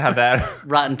understand how that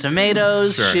Rotten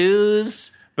Tomatoes, Sure.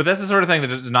 shoes. But that's the sort of thing that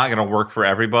is not going to work for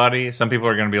everybody. Some people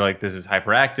are going to be like, this is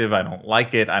hyperactive. I don't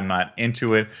like it. I'm not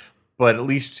into it. But at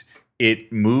least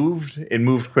it moved. It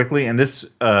moved quickly. And this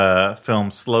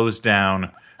film slows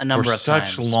down a number for of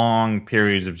such times. Long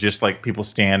periods of just like people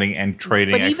standing and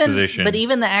trading exposition. But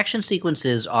even the action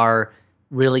sequences are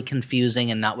really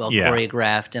confusing and not well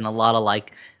choreographed, and a lot of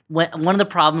like one of the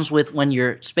problems with when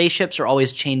your spaceships are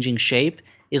always changing shape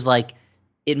is like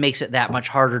it makes it that much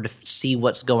harder to see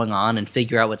what's going on and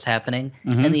figure out what's happening.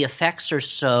 Mm-hmm. And the effects are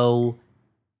so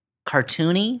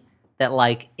cartoony that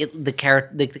like the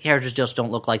characters just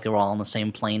don't look like they're all on the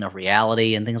same plane of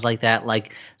reality and things like that.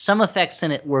 Like some effects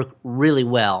in it work really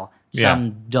well,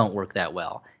 some don't work that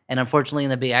well. And unfortunately, in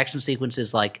the big action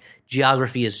sequences, like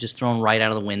geography is just thrown right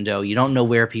out of the window. You don't know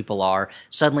where people are.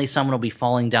 Suddenly, someone will be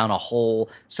falling down a hole.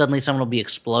 Suddenly, someone will be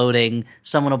exploding.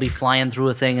 Someone will be flying through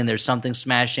a thing, and there's something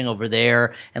smashing over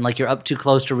there. And like you're up too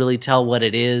close to really tell what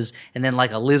it is. And then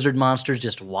like a lizard monster's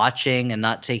just watching and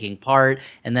not taking part.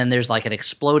 And then there's like an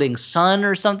exploding sun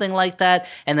or something like that.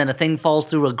 And then a thing falls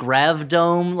through a grav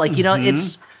dome. Like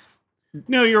it's.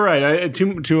 No, you're right.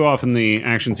 Too often the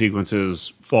action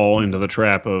sequences fall into the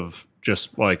trap of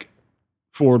just like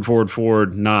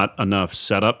forward, not enough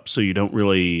setup, so you don't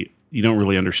really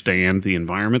understand the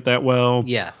environment that well.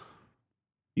 Yeah.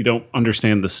 You don't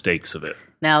understand the stakes of it.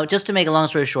 Now, just to make a long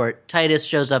story short, Titus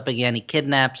shows up again. He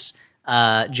kidnaps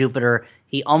Jupiter.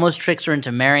 He almost tricks her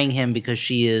into marrying him because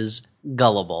she is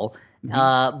gullible.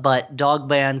 But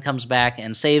Dogman comes back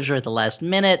and saves her at the last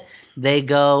minute. They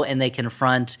go and they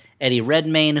confront Eddie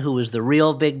Redmayne, who was the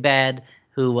real big bad.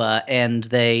 That's not what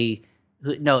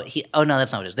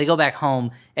it is. They go back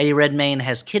home. Eddie Redmayne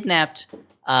has kidnapped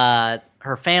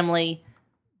her family.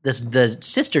 The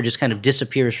sister just kind of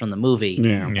disappears from the movie,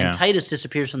 and Titus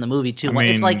disappears from the movie too. I mean,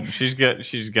 it's like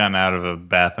she's gotten out of a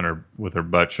bath with her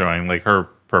butt showing, like her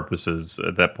purposes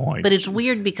at that point. But it's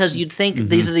weird because you'd think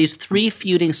these are these three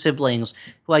feuding siblings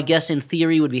who I guess in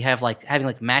theory would be having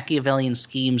like Machiavellian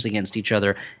schemes against each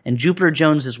other, and Jupiter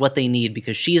Jones is what they need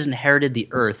because she's inherited the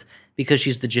Earth because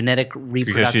she's the genetic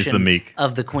reproduction because she's the Meek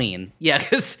of the Queen. Yeah,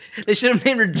 because they should have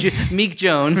named her Meek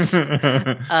Jones.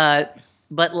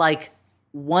 But like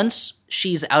once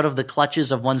she's out of the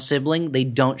clutches of one sibling, they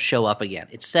don't show up again.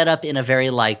 It's set up in a very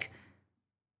like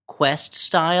quest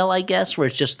style, I guess, where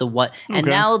it's just the what. Okay. And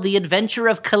now the adventure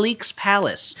of Kalik's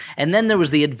palace, and then there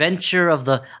was the adventure of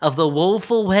the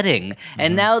woeful wedding,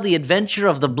 and now the adventure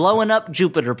of the blowing up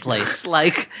Jupiter place.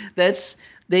 Like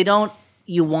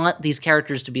you want these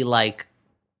characters to be like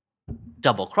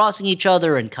double crossing each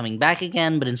other and coming back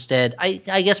again, but instead,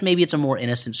 I guess maybe it's a more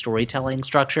innocent storytelling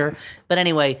structure. But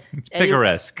anyway, it's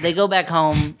picaresque. They go back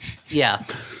home. Yeah,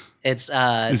 it's.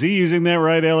 Is he using that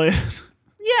right, Elliott?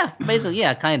 Yeah, basically,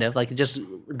 yeah, kind of. Like just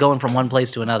going from one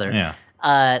place to another. Yeah.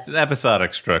 It's an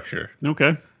episodic structure.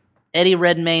 Okay. Eddie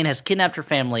Redmayne has kidnapped her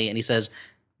family, and he says,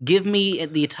 give me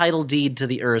the title deed to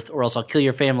the Earth, or else I'll kill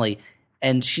your family.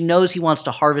 And she knows he wants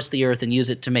to harvest the Earth and use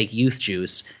it to make youth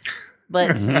juice.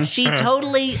 But she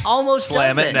totally almost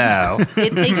Slam does it now.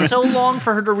 It takes so long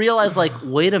for her to realize, like,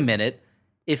 wait a minute.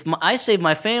 If I save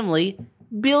my family,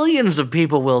 billions of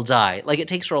people will die. Like, it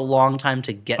takes her a long time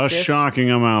to get this. A shocking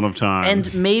amount of time.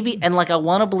 And like, I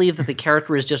want to believe that the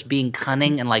character is just being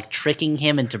cunning and like tricking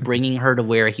him into bringing her to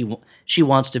where she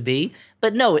wants to be.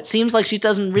 But no, it seems like she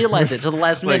doesn't realize it till the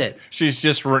last minute. She's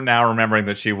just now remembering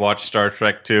that she watched Star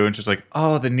Trek 2 and she's like,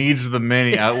 oh, the needs of the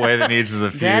many outweigh the needs of the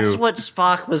few. That's what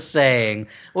Spock was saying.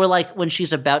 Or like when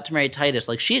she's about to marry Titus,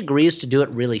 like she agrees to do it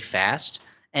really fast.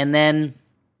 And then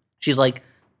she's like,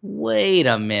 wait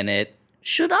a minute.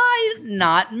 Should I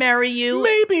not marry you?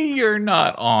 Maybe you're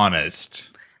not honest.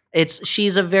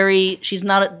 She's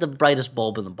not the brightest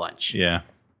bulb in the bunch. Yeah.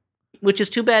 which is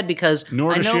too bad because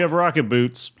Nor does she have rocket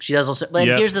boots. She does also. But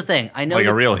here's the thing: I know like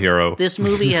a real hero. This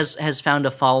movie has found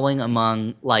a following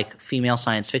among like female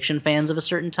science fiction fans of a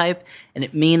certain type, and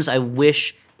it means I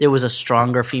wish there was a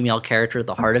stronger female character at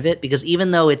the heart of it, because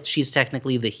even though she's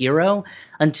technically the hero,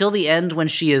 until the end when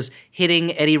she is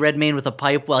hitting Eddie Redmayne with a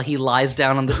pipe while he lies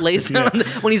down on the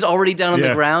when he's already down on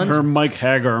the ground. Her Mike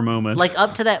Hagar moment. Like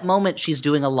up to that moment, she's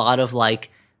doing a lot of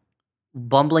like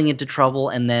bumbling into trouble,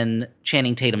 and then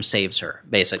Channing Tatum saves her,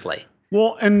 basically.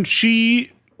 Well, and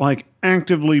she like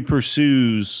actively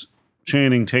pursues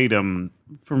Channing Tatum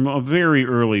from a very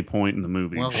early point in the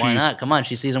movie. Well, why not? Come on,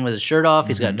 she sees him with his shirt off.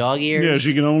 He's got dog ears. Yeah,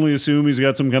 she can only assume he's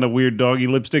got some kind of weird doggy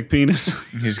lipstick penis.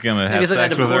 He's gonna have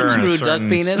sex with her in a certain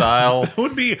penis. style. That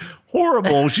would be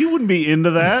horrible. She wouldn't be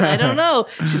into that. I don't know.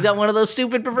 She's got one of those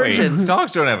stupid perversions. Wait,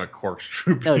 dogs don't have a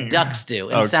corkscrew penis. No, ducks do.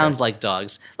 It sounds like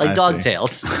dogs, like dog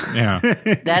tails. Yeah,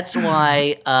 that's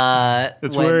why.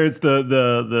 That's where it's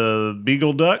the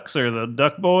Beagle Ducks or the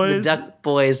Duck Boys. The Duck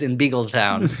Boys in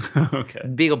Beagletown. Okay,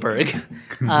 Beagleburg.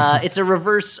 It's a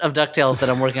reverse of DuckTales that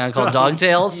I'm working on called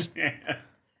Dogtails.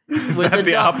 Is that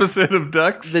the opposite of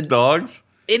ducks? The dogs?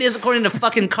 It is according to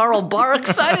fucking Karl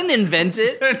Barks. I didn't invent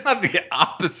it. They're not the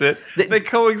opposite. They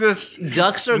coexist.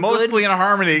 Ducks are mostly good. in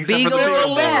harmony, except Beagles for the are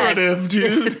alliterative,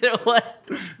 dude. They're what?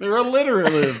 They're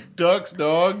alliterative. Ducks,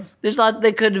 dogs. There's a lot.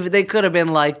 They could have been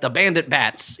like the bandit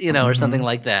bats, or something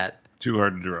like that. Too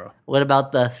hard to draw. What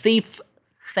about the thief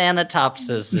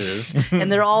Thanatopsises?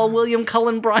 And they're all William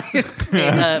Cullen Bryant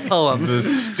poems. The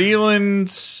stealing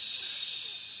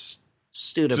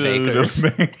Studebakers.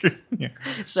 Yeah.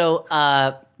 So,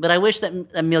 but I wish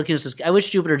that Mila Kunis, I wish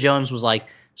Jupiter Jones was like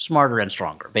smarter and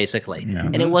stronger, basically. Yeah.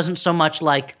 And it wasn't so much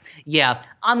like,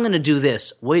 I'm going to do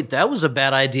this. Wait, that was a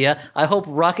bad idea. I hope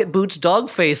Rocket Boots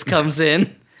Dogface comes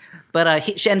in. But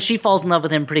she falls in love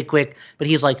with him pretty quick. But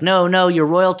he's like, no, you're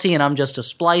royalty and I'm just a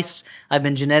splice. I've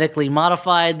been genetically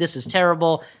modified. This is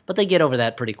terrible. But they get over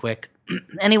that pretty quick.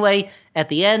 Anyway, at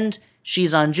the end,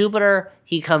 she's on Jupiter.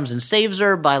 He comes and saves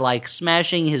her by like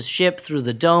smashing his ship through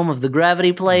the dome of the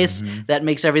gravity place. Mm-hmm. That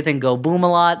makes everything go boom a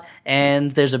lot.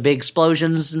 And there's a big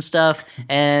explosions and stuff.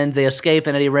 And they escape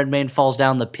and Eddie Redmayne falls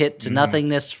down the pit to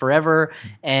nothingness forever.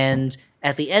 And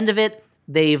at the end of it,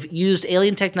 they've used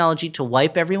alien technology to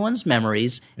wipe everyone's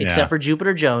memories, except for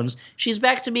Jupiter Jones. She's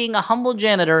back to being a humble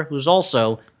janitor who's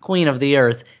also queen of the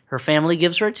Earth. Her family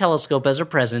gives her a telescope as a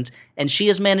present, and she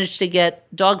has managed to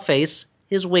get Dogface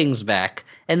his wings back.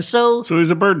 And so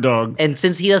he's a bird dog. And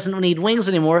since he doesn't need wings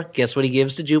anymore, guess what he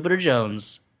gives to Jupiter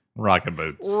Jones? Rocket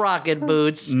boots. Rocket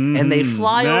boots. And they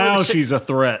fly over. Now she's a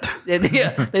threat. And,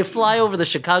 they fly over the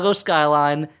Chicago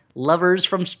skyline. Lovers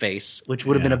from Space, which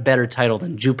would have been a better title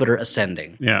than Jupiter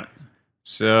Ascending. Yeah.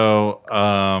 So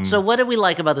what did we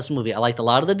like about this movie? I liked a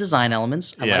lot of the design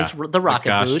elements. I liked the rocket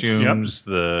costumes,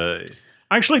 boots.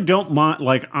 I actually don't mind.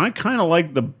 Like, I kind of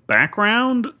like the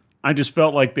background. I just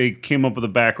felt like they came up with a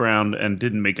background and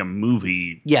didn't make a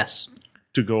movie. Yes.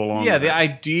 To go along. Yeah, with the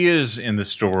ideas in the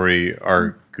story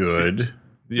are good.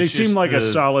 They seem like a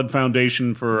solid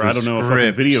foundation for a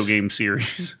fucking video game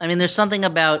series. I mean, there's something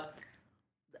about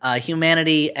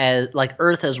humanity as like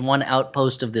Earth as one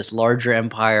outpost of this larger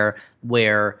empire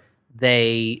where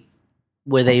they've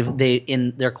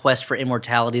in their quest for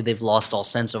immortality, they've lost all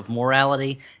sense of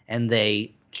morality and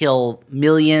they kill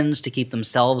millions to keep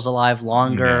themselves alive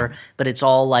longer. But it's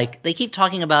all like they keep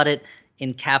talking about it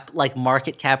in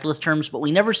market capitalist terms, but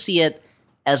we never see it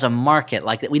as a market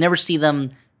like that. We never see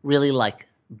them really like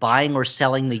buying or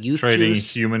selling the youth trading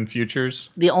juice. Human futures.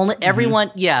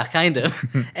 Everyone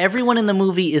everyone in the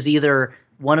movie is either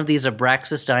one of these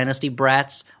Abraxas Dynasty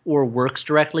brats or works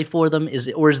directly for them. Is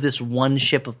this one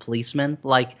ship of policemen?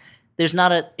 Like there's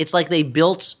not it's like they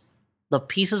built the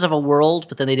pieces of a world,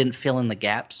 but then they didn't fill in the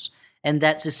gaps. And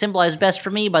that's symbolized best for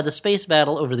me by the space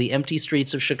battle over the empty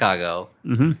streets of Chicago.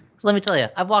 Mm-hmm. So let me tell you,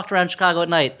 I've walked around Chicago at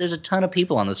night. There's a ton of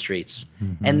people on the streets,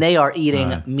 and they are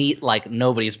eating meat like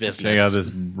nobody's business. Check out this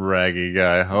braggy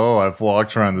guy. Oh, I've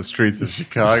walked around the streets of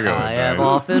Chicago. I have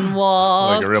often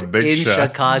walked like a real big in shot.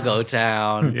 Chicago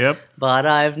town. Yep. But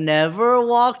I've never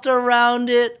walked around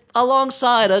it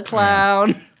alongside a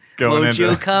clown. Won't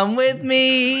you come with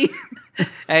me?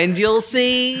 And you'll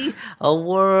see a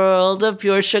world of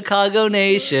pure Chicago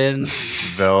nation.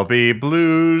 There'll be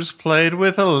blues played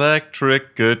with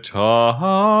electric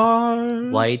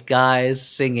guitars. White guys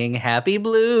singing happy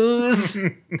blues.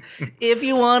 If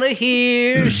you want to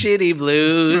hear shitty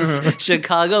blues,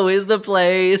 Chicago is the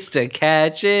place to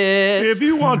catch it. If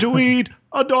you want to eat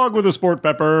a dog with a sport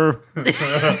pepper.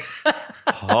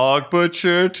 Hog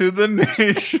butcher to the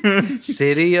nation.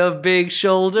 City of big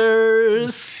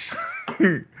shoulders.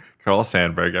 Carl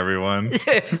Sandburg, everyone.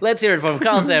 Let's hear it from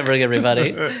Carl Sandburg,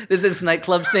 everybody. There's this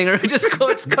nightclub singer who just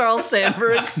quotes Carl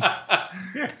Sandburg.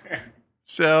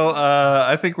 So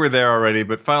I think we're there already,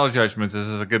 but final judgments. This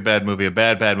is a good bad movie, a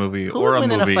bad movie, Who or a would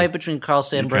win movie. in a fight between Carl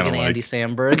Sandburg and Andy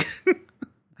Samberg?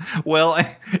 Well,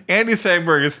 Andy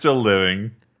Samberg is still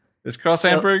living. Is Carl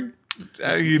Sandburg?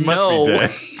 He must be dead.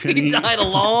 He died a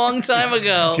long time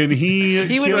ago. Can he?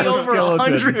 He would be over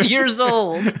 100 years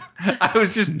old. I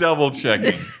was just double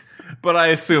checking, but I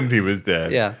assumed he was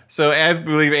dead. Yeah. So I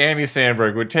believe Andy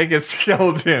Samberg would take his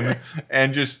skeleton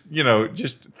and just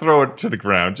throw it to the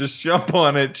ground, just jump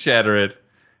on it, shatter it.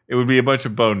 It would be a bunch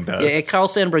of bone dust. Yeah, Carl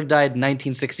Sandburg died in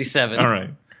 1967. All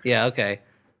right. Yeah. Okay.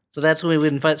 So that's when we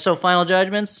wouldn't fight. So final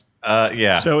judgments.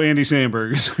 Yeah. So Andy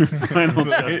Samberg's final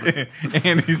judgment.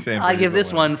 Andy Samberg. I give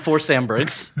this one 4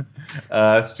 Sambergs.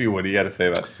 Stu, what do you got to say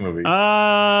about this movie?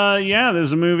 Yeah,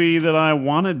 there's a movie that I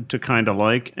wanted to kind of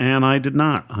like, and I did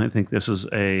not. I think this is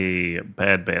a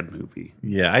bad movie.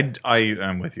 Yeah,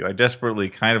 I'm with you. I desperately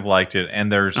kind of liked it,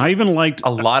 and I even liked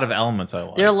a lot of elements I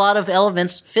like. There are a lot of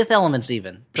elements, fifth elements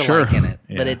even, to like in it.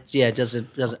 But it doesn't.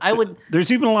 I would.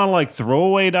 There's even a lot of like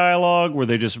throwaway dialogue where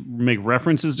they just make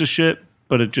references to shit,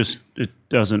 but it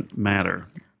doesn't matter.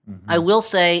 I will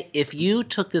say, if you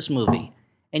took this movie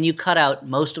and you cut out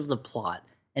most of the plot,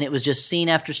 and it was just scene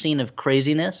after scene of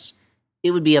craziness,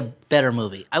 it would be a better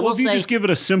movie. I will if you say, just give it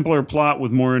a simpler plot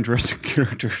with more interesting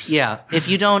characters. Yeah, if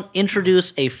you don't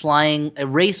introduce a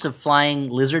race of flying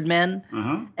lizard men,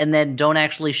 and then don't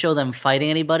actually show them fighting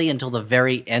anybody until the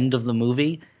very end of the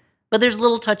movie. But there's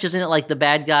little touches in it, like the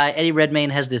bad guy, Eddie Redmayne,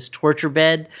 has this torture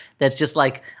bed that's just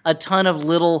like a ton of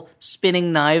little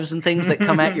spinning knives and things that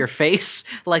come at your face,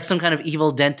 like some kind of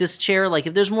evil dentist chair. Like,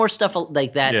 if there's more stuff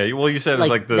like that. Yeah, well, you said it was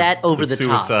like that over the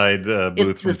suicide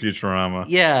booth from Futurama.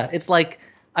 Yeah, it's like,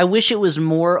 I wish it was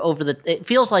more over the... It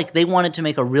feels like they wanted to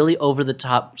make a really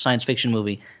over-the-top science fiction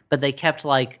movie, but they kept,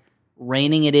 like,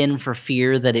 reining it in for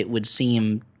fear that it would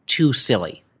seem too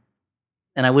silly.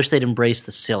 And I wish they'd embrace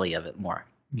the silly of it more.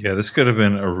 Yeah, this could have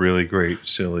been a really great,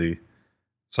 silly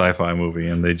sci-fi movie,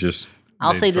 and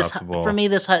I'll say this, for me,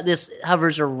 this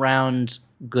hovers around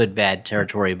good, bad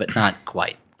territory, but not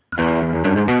quite.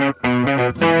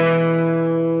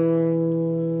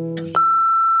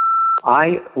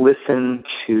 I listen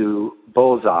to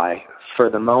Bullseye for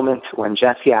the moment when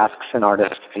Jesse asks an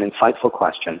artist an insightful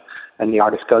question, and the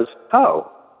artist goes, "Oh,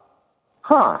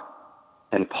 huh,"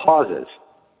 and pauses.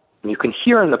 And you can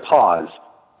hear in the pause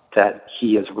that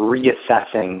he is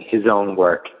reassessing his own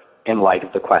work in light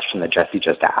of the question that Jesse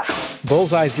just asked.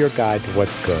 Bullseye's your guide to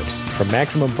what's good from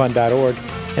MaximumFun.org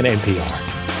and NPR.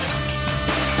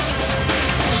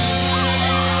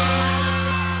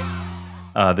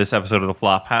 This episode of The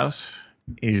Flophouse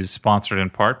is sponsored in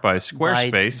part by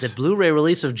Squarespace. By the Blu-ray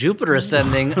release of Jupiter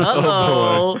Ascending.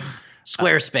 Uh-oh.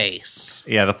 Squarespace.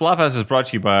 Yeah, The Flophouse is brought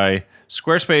to you by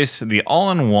Squarespace, the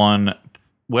all-in-one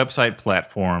website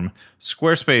platform.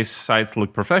 Squarespace sites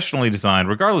look professionally designed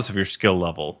regardless of your skill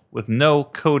level, with no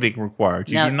coding required.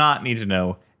 You do not need to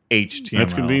know HTML.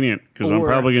 That's convenient, because I'm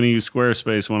probably going to use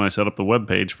Squarespace when I set up the web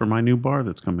page for my new bar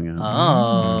that's coming out.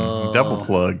 Oh. Double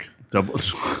plug.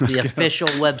 The official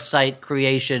website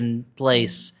creation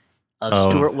place of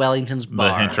Stuart Wellington's bar.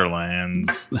 The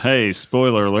Hinterlands. Hey,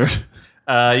 spoiler alert.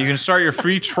 You can start your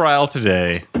free trial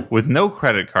today with no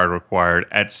credit card required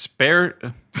at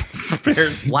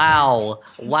Wow.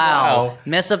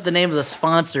 Mess up the name of the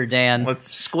sponsor, Dan.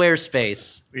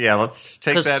 Squarespace. Yeah, let's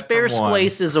take that because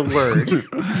Squarespace is a word.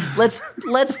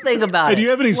 Let's think about it. Do you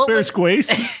have any spare Squace?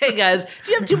 Hey guys,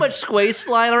 do you have too much Squace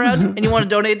lying around and you want to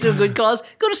donate to a good cause?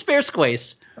 Go to Spare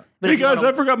Squace. But hey guys,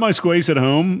 I forgot my Squace at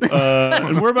home,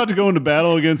 and we're about to go into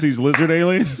battle against these lizard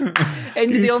aliens.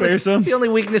 And the only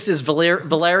weakness is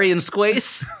Valerian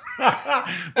Squace.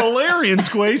 Valerian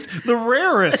Squace, the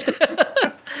rarest.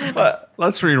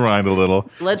 Let's rewind a little.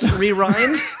 Let's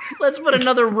rewind. Let's put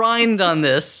another rind on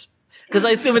this, because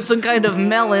I assume it's some kind of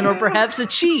melon or perhaps a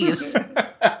cheese.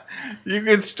 You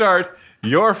can start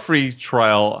your free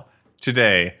trial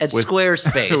today at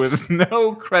Squarespace with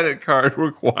no credit card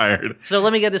required. So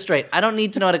let me get this straight. I don't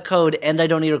need to know how to code, and I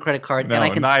don't need a credit card, and I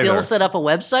can still set up a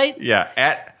website? Yeah,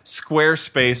 at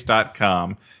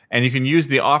squarespace.com. And you can use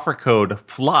the offer code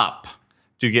FLOP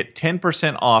to get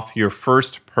 10% off your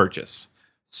first purchase.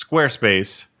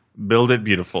 Squarespace, build it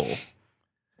beautiful.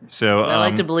 So I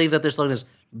like to believe that their slogan is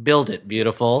build it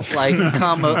beautiful, like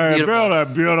comma beautiful. Build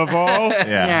it beautiful.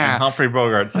 Yeah. Humphrey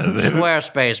Bogart says it.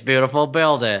 Squarespace, beautiful,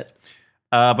 build it.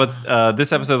 But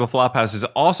this episode of The Flophouse is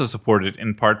also supported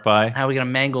in part by... How are we going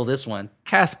to mangle this one?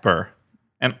 Casper,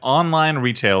 an online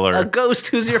retailer. A ghost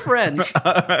who's your friend.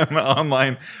 An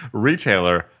online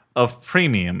retailer of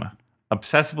premium,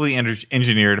 obsessively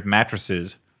engineered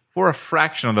mattresses for a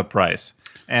fraction of the price.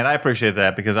 And I appreciate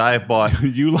that because I've bought...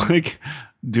 You like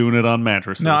doing it on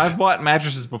mattresses. No, I've bought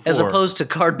mattresses before. As opposed to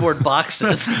cardboard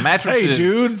boxes. Mattresses, hey,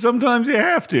 dude, sometimes you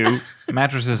have to.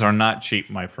 Mattresses are not cheap,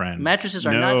 my friend. Mattresses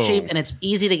are not cheap, and it's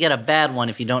easy to get a bad one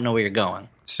if you don't know where you're going.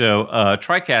 So,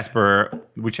 try Casper,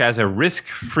 which has a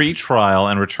risk-free trial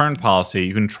and return policy.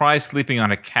 You can try sleeping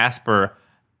on a Casper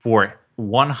for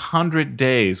 100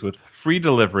 days with free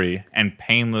delivery and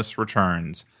painless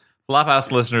returns.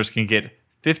 Flophouse listeners can get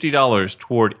 $50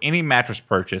 toward any mattress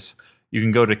purchase. You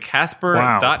can go to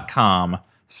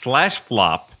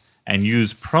casper.com/flop and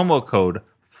use promo code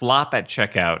FLOP at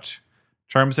checkout.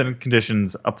 Terms and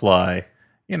conditions apply.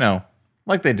 You know,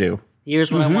 like they do.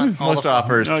 Here's what I want. Most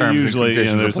offers, terms and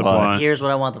conditions apply. Here's what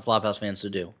I want the Flophouse fans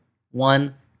to do.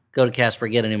 1, go to Casper,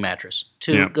 get a new mattress.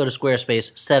 2, go to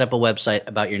Squarespace, set up a website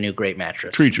about your new great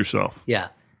mattress. Treat yourself. Yeah.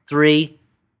 3,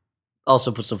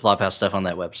 also put some Flophouse stuff on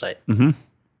that website.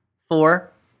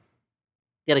 4,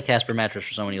 get a Casper mattress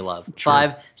for someone you love.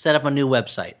 5, set up a new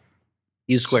website.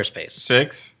 Use Squarespace.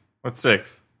 6? What's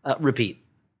 6? Repeat.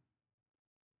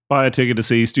 Buy a ticket to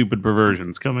see Stupid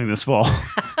Perversions coming this fall.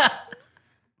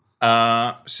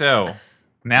 So,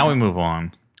 now we move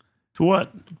on. To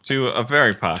what? To a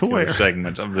very popular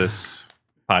segment of this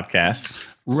podcast.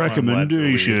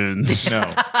 Recommendations.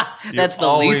 No. That's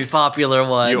the least popular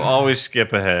one. You always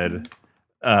skip ahead.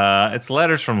 It's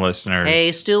letters from listeners.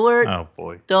 Hey, Stuart. Oh,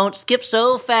 boy. Don't skip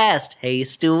so fast. Hey,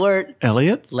 Stuart.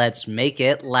 Elliott? Let's make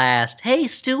it last. Hey,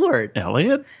 Stuart.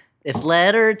 Elliott? It's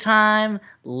letter time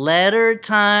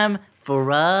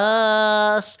for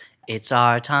us. It's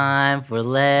our time for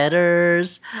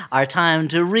letters, our time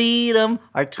to read them,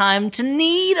 our time to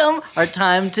need them, our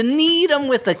time to need them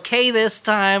with a K this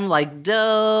time, like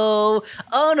dough.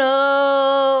 Oh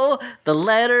no, the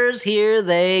letters, here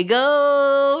they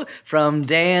go, from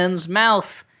Dan's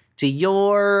mouth to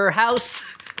your house.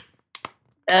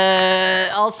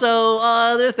 Also,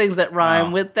 other things that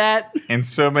rhyme with that. In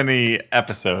so many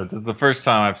episodes, it's the first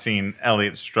time I've seen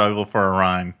Elliott struggle for a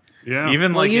rhyme. Yeah.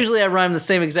 Usually I rhyme the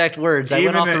same exact words. I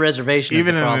went off the reservation.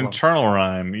 Even an internal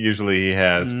rhyme, usually he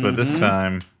has, but this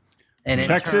time,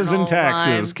 Texas and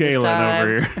taxes, Kaylin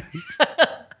over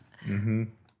here.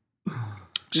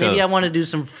 Maybe I want to do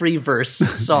some free verse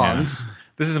songs. Yeah.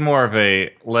 This is more of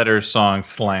a letter song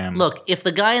slam. Look, if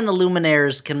the guy in the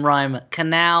Luminaires can rhyme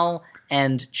canal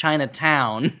and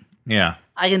Chinatown,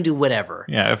 I can do whatever.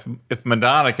 Yeah, if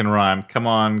Madonna can rhyme, come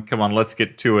on, let's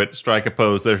get to it, strike a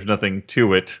pose, there's nothing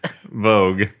to it,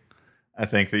 Vogue, I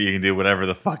think that you can do whatever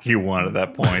the fuck you want at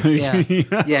that point.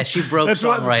 Yeah, she broke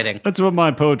songwriting. That's what my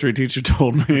poetry teacher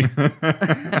told me.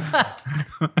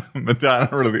 Madonna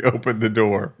really opened the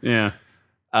door. Yeah.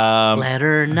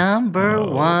 Letter number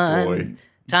 1. Boy.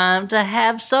 Time to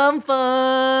have some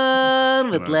fun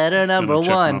with letter number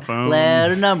 1.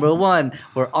 Letter number 1.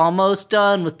 We're almost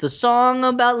done with the song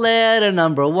about letter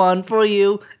number 1 for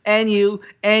you and you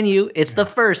and you. It's the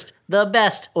first, the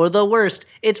best, or the worst.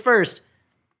 It's first.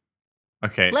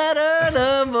 Okay. Letter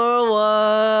number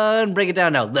 1. Break it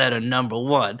down now. Letter number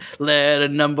 1. Letter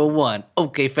number 1.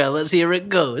 Okay, fellas, here it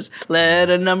goes.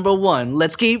 Letter number 1.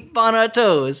 Let's keep on our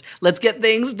toes. Let's get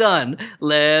things done.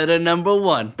 Letter number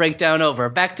 1. Breakdown over.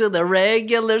 Back to the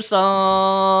regular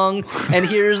song. And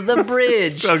here's the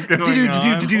bridge. I'm just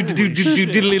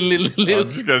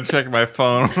going to check my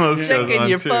phone. Checking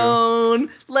your phone.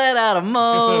 Let out a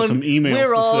moan. Some emails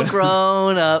We're all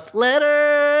grown up.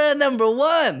 Letter number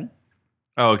 1.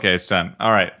 Oh, okay, it's done. All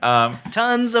right.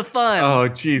 Tons of fun. Oh,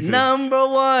 Jesus. Number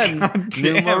 1.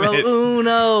 Numero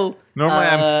uno. Normally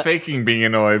I'm faking being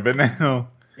annoyed, but now...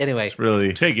 Anyway. It's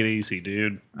really... Take it easy,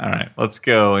 dude. All right, let's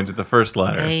go into the first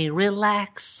letter. Hey,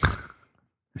 relax.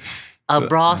 A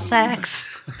bra sax.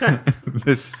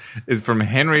 This is from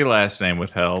Henry, last name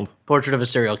withheld. Portrait of a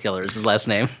Serial Killer is his last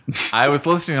name. I was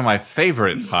listening to my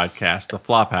favorite podcast, The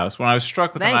Flophouse, when I was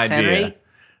struck with an idea. Henry.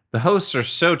 The hosts are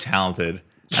so talented,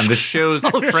 and the show's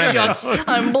premise...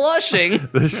 I'm blushing.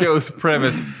 The show's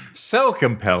premise so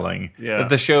compelling that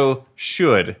the show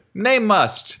should, nay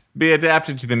must, be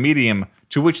adapted to the medium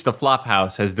to which the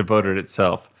Flophouse has devoted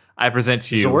itself. I present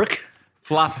to you Zork?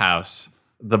 Flophouse,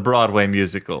 the Broadway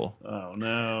musical. Oh,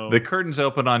 no. The curtains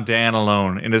open on Dan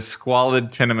alone in his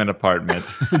squalid tenement apartment.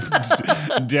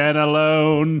 Dan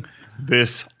alone.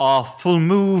 This awful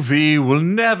movie will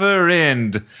never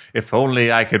end. If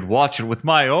only I could watch it with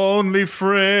my only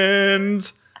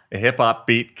friends. A hip-hop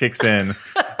beat kicks in,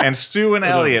 and Stu and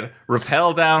Elliott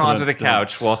rappel down onto the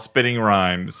couch while spitting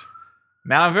rhymes.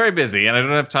 Now I'm very busy, and I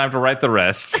don't have time to write the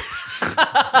rest.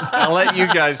 I'll let you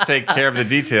guys take care of the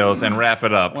details and wrap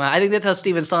it up. Well, I think that's how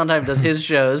Stephen Sondheim does his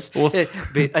shows.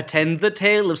 Attend the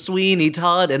tale of Sweeney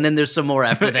Todd, and then there's some more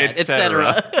after that,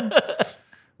 etc.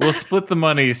 We'll split the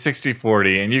money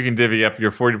 60-40, and you can divvy up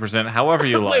your 40% however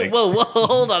you like. Wait, whoa,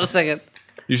 hold on a second.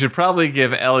 You should probably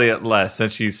give Elliott less,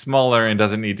 since she's smaller and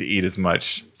doesn't need to eat as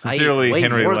much. Sincerely,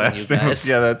 Henry Last.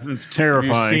 Yeah, it's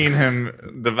terrifying. You've seen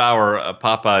him devour a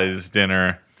Popeye's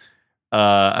dinner.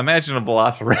 Imagine a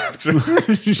velociraptor.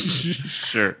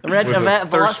 Sure.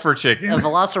 Thirst for chicken. A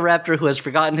velociraptor who has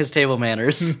forgotten his table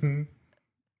manners. Thank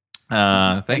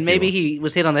you. Maybe he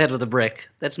was hit on the head with a brick.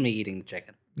 That's me eating the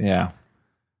chicken. Yeah.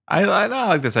 I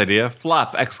like this idea.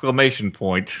 Flop! !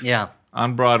 Yeah.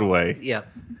 On Broadway. Yeah.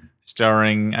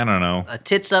 Starring, I don't know.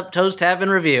 Tits Up, Toes Tavern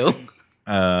Review.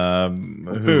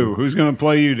 Who's going to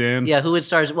play you, Dan? Yeah, who it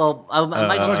stars? Well,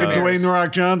 Michael Cerveris. Dwayne The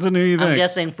Rock Johnson, who you think? I'm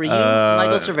guessing for you,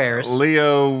 Michael Cerveris.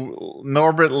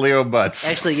 Norbert Leo Butz.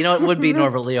 Actually, you know it would be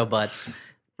Norbert Leo Butz.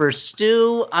 For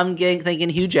Stu, I'm thinking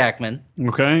Hugh Jackman.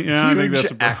 Okay, yeah, I think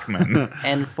that's Jackman.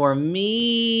 And for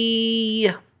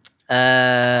me,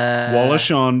 Wallace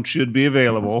Shawn should be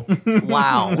available.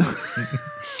 Wow.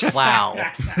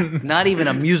 Wow. Not even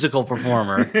a musical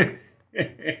performer.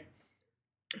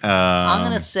 I'm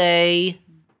going to say,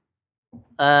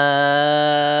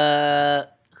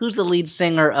 who's the lead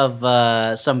singer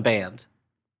of some band?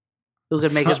 Who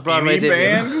could make his Broadway debut?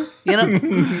 Band? You know?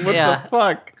 What the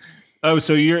fuck? Oh,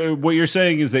 so what you're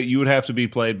saying is that you would have to be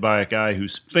played by a guy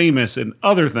who's famous in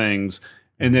other things,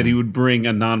 and that he would bring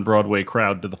a non-Broadway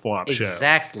crowd to the flop show.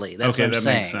 Exactly. That's what I'm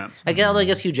saying. Makes sense. I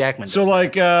guess Hugh Jackman does So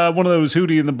like one of those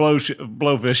Hootie and the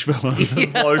Blowfish fellows.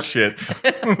 Blowshits.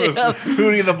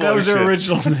 Hootie and the Blowshits. That was their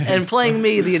original name. And playing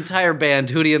me, the entire band,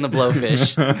 Hootie and the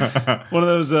Blowfish. One of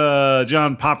those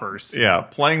John Poppers. Yeah,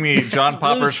 playing me John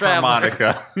Popper's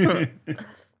harmonica.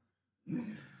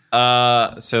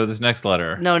 So this next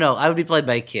letter. No, I would be played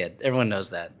by a kid. Everyone knows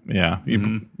that. Yeah,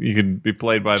 you could be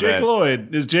played by Jake that.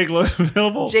 Lloyd. Is Jake Lloyd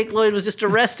available? Jake Lloyd was just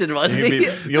arrested, wasn't he?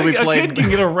 You'll be played. A kid can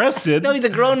get arrested. No, he's a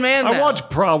grown man now. I watch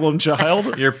Problem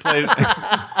Child. You're played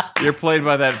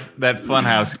by that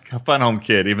fun home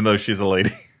kid, even though she's a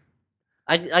lady.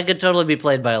 I could totally be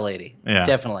played by a lady. Yeah,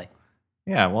 definitely.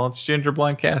 Yeah, well, it's gender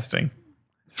blank casting.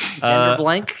 Gender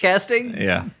blank casting.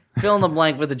 Yeah, fill in the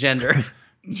blank with the gender.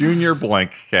 Junior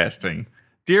blank casting.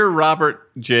 Dear Robert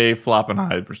J.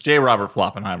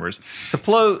 Floppenheimers,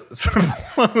 suppose,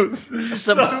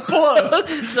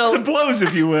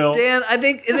 if you will. Dan, I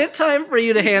think, is it time for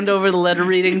you to hand over the letter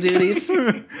reading duties?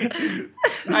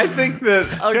 I think that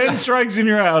 10 strikes and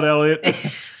you're out, Elliott.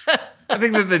 I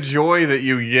think that the joy that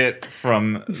you get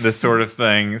from this sort of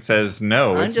thing says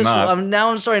no, it's not.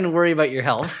 Now I'm starting to worry about your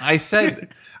health.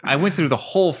 I went through the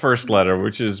whole first letter,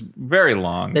 which is very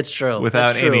long. That's true.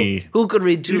 Without any... Who could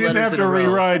read two letters in a row? You didn't have to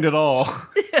rewrite it all.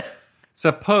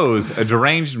 Suppose a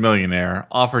deranged millionaire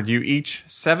offered you each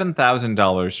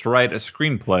 $7,000 to write a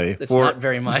screenplay That's not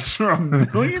very much. For a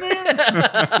millionaire?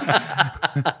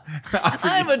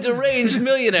 I'm a deranged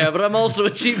millionaire, but I'm also a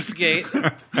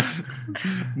cheapskate.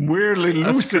 Weirdly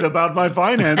lucid about my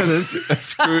finances.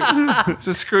 It's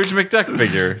a Scrooge McDuck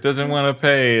figure. Doesn't want to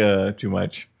pay too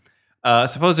much.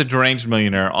 Suppose a deranged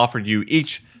millionaire offered you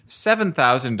each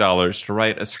 $7,000 to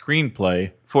write a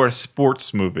screenplay for a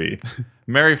sports movie.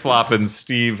 Mary Floppins,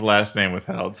 Steve, last name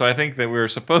withheld. So I think that we were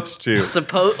supposed to there's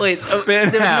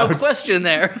no question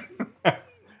there.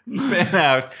 Spin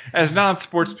out, as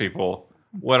non-sports people,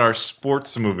 what our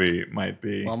sports movie might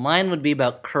be. Well, mine would be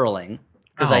about curling,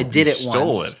 because I did it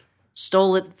once.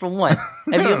 Stole it from what?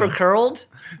 Have you ever curled?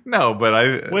 No, but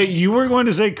I... Wait, you were going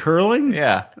to say curling?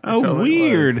 Yeah. Oh, totally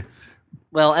weird. Was.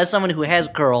 Well, as someone who has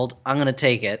curled, I'm going to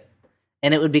take it,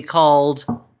 and it would be called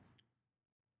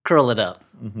Curl It Up.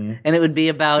 Mm-hmm. And it would be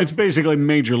about... It's basically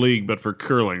Major League, but for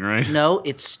curling, right? No,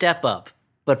 it's Step Up,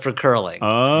 but for curling.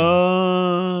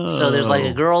 Oh. So there's like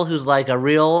a girl who's like a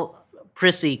real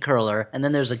prissy curler, and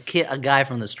then there's a guy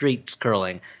from the streets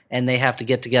curling, and they have to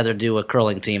get together to do a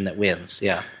curling team that wins.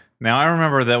 Yeah. Now, I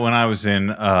remember that when I was in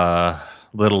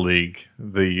Little League,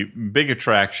 the big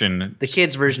attraction... The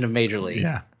kids' version of Major League.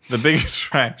 Yeah. The big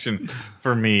attraction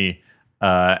for me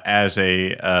as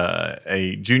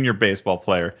a junior baseball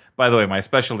player... By the way, my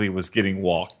specialty was getting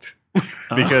walked.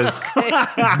 Because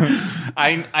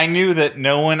I knew that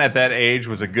no one at that age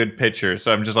was a good pitcher.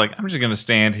 So I'm just going to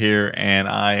stand here and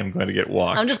I am going to get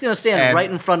walked. I'm just going to stand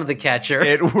right in front of the catcher.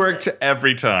 It worked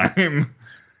every time.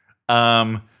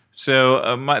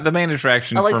 So the main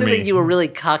attraction for me... I like to think you were really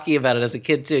cocky about it as a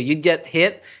kid, too. You'd get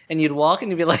hit, and you'd walk,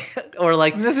 and you'd be like... Or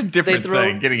like, that's a different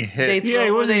thing, getting hit. Yeah,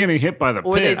 he wasn't getting hit by the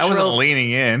pitch. I wasn't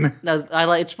leaning in. No,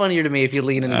 it's funnier to me if you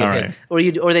lean and get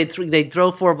hit. Or they'd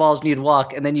throw 4 balls, and you'd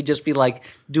walk, and then you'd just be like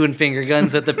doing finger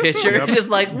guns at the pitcher. Just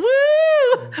like, woo!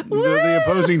 The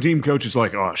opposing team coach is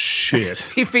like, oh, shit.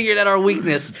 He figured out our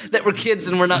weakness, that we're kids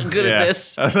and we're not good at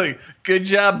this. I was like, good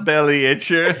job, belly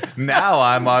itcher. Now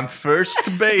I'm on first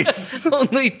base.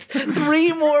 Only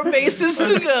 3 more bases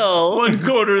to go.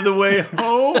 1/4 of the way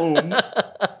home.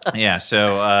 Yeah,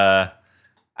 so,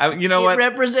 you know what? It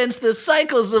represents the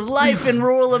cycles of life in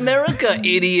rural America,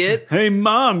 idiot. Hey,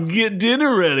 Mom, get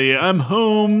dinner ready. I'm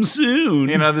home soon.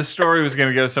 You know, the story was going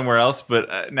to go somewhere else,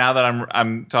 but now that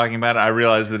I'm talking about it, I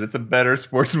realize that it's a better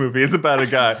sports movie. It's about a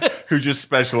guy who just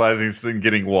specializes in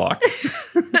getting walked.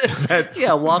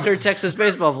 Yeah, Walker, Texas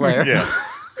baseball player. Yeah.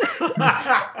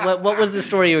 What was the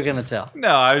story you were going to tell? No,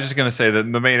 I was just going to say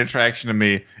that the main attraction to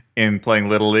me in playing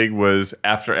Little League was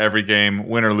after every game,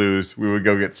 win or lose, we would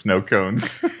go get snow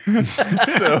cones.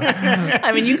 So,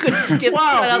 I mean, you could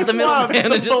cut out the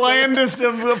middleman. The blandest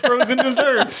of frozen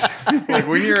desserts. Like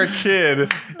when you're a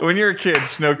kid,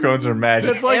 snow cones are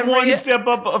magic. It's like one step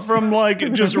up from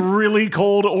like just really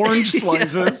cold orange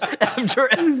slices. After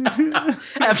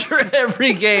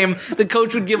every game, the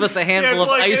coach would give us a handful of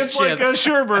ice chips. It's like a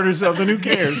sherbet or something. Who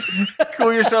cares?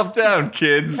 Cool yourself down,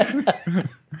 kids. You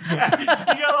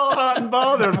got all hot and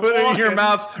bothered. Put it in your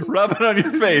mouth, rub it on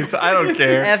your face. I don't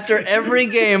care. After every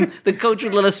game, the coach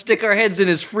would let us stick our heads in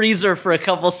his freezer for a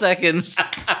couple seconds.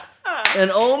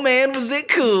 And oh man, was it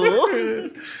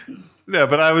cool. Yeah,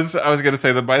 but I was going to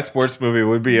say that my sports movie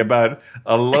would be about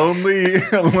a lonely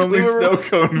snow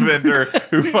cone vendor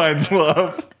who finds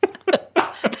love.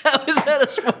 That was not a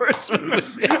sports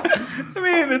movie. I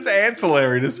mean, it's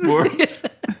ancillary to sports.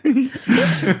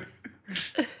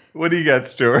 What do you got,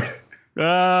 Stuart?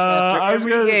 After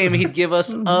every game, he'd give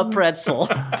us a pretzel.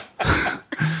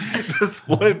 To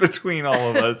split between all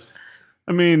of us.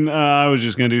 I mean, I was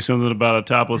just going to do something about a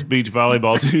topless beach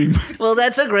volleyball team. Well,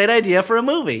 that's a great idea for a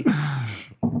movie.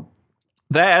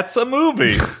 That's a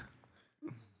movie.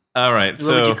 All right,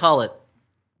 What would you call it?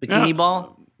 Bikini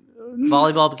ball?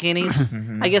 Volleyball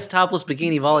bikinis? I guess topless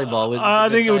bikini volleyball. I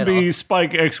think it would be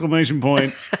Spike ! There's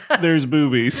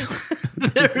boobies.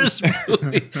 There's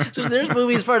movies. So there's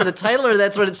movies part of the title, or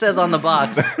that's what it says on the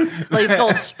box. Like it's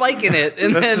called Spike in it,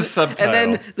 and that's the subtitle. And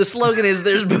then the slogan is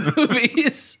 "There's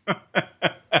boobies."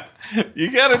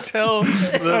 You gotta tell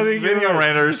the video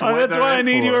renters. That's why I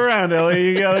need you around,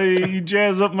 Ellie. You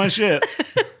jazz up my shit.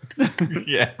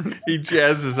 Yeah, he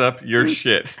jazzes up your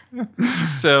shit.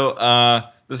 So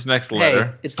this next letter.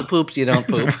 Hey, it's the poops you don't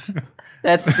poop.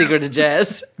 That's the secret to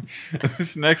jazz.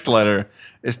 This next letter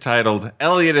is titled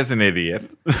 "Elliott is an Idiot."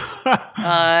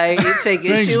 I take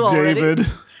issue already. David.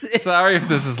 Sorry if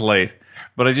this is late,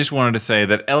 but I just wanted to say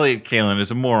that Elliott Kalin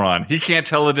is a moron. He can't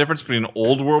tell the difference between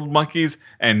old world monkeys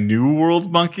and new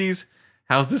world monkeys.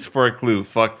 How's this for a clue,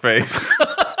 fuckface?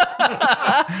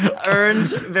 Earned,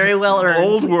 very well earned.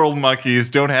 Old world monkeys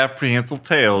don't have prehensile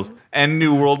tails, and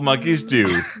new world monkeys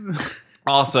do.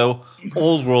 Also,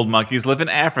 old world monkeys live in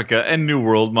Africa, and new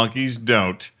world monkeys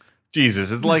don't.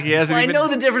 Jesus, it's like he hasn't I know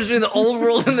the difference between the old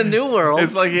world and the new world.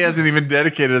 It's like he hasn't even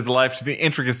dedicated his life to the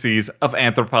intricacies of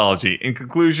anthropology. In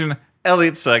conclusion,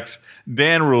 Elliott sucks,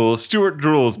 Dan rules, Stuart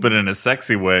drools, but in a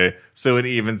sexy way, so it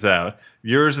evens out.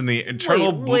 Yours in the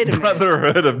eternal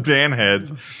brotherhood of Dan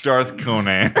heads, Darth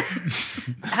Conan.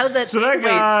 How's that? So that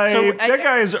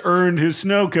guy has earned his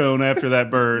snow cone after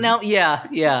that burn. Now,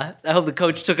 yeah. I hope the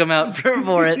coach took him out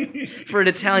for an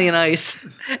Italian ice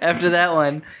after that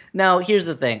one. Now, here's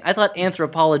the thing. I thought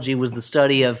anthropology was the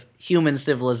study of human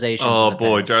civilizations. Oh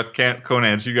boy, Darth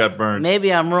Conan, you got burned.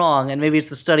 Maybe I'm wrong, and maybe it's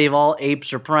the study of all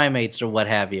apes or primates or what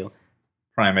have you.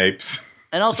 Primates.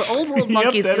 And also, old world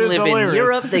monkeys can live in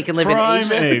Europe. They can live in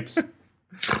Asia. Apes.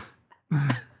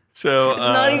 So it's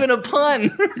not even a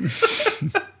pun,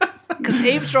 because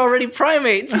apes are already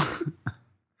primates.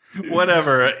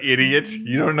 Whatever, idiot.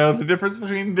 You don't know the difference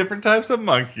between different types of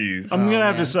monkeys. I'm gonna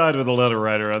have to side with the letter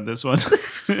writer on this one.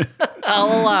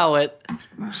 I'll allow it.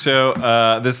 So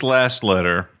this last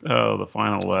letter. Oh, the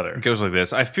final letter. It goes like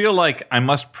this. I feel like I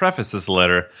must preface this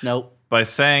letter. Nope. By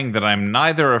saying that I'm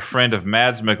neither a friend of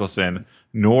Mads Mikkelsen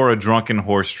nor a drunken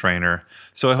horse trainer,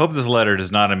 so I hope this letter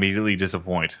does not immediately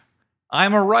disappoint.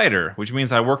 I'm a writer, which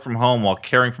means I work from home while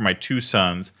caring for my 2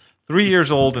 sons, 3 years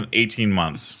old and 18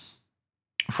 months.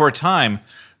 For a time,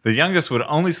 the youngest would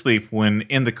only sleep when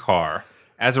in the car.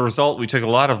 As a result, we took a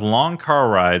lot of long car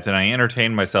rides, and I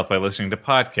entertained myself by listening to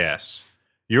podcasts.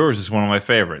 Yours is one of my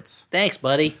favorites. Thanks,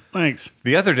 buddy. Thanks.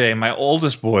 The other day, my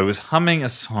oldest boy was humming a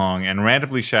song and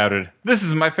randomly shouted, "This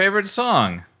is my favorite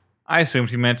song." I assumed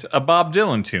he meant a Bob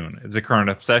Dylan tune. It's a current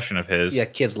obsession of his. Yeah,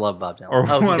 kids love Bob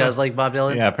Dylan. He does like Bob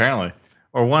Dylan? Yeah, apparently.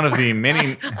 Or one of the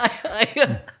many...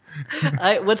 Never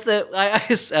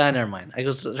mind. I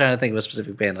was trying to think of a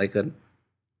specific band. I couldn't.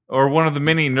 Or one of the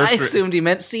many nursery... I assumed he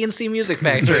meant C&C Music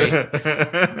Factory.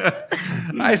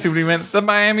 I assumed he meant the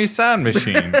Miami Sound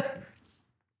Machine.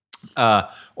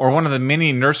 Or one of the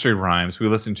many nursery rhymes we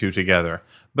listened to together.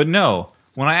 But no,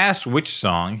 when I asked which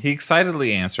song, he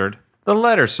excitedly answered, the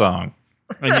Letter Song.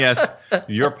 And yes,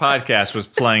 your podcast was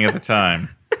playing at the time.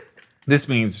 This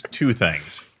means two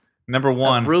things. Number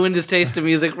one, I've ruined his taste in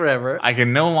music forever. I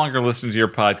can no longer listen to your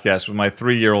podcast with my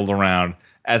 3-year-old around,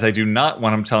 as I do not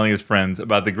want him telling his friends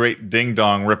about the great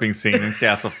ding-dong ripping scene in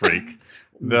Castle Freak.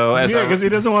 Though, because he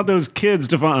doesn't want those kids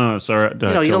to find... Oh, sorry. You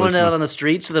don't learn that on the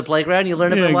streets or the playground. You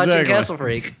learn it by watching Castle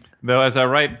Freak. Though, as I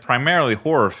write primarily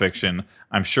horror fiction,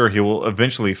 I'm sure he will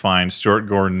eventually find Stuart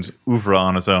Gordon's oeuvre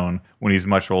on his own when he's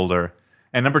much older.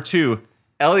 And number two,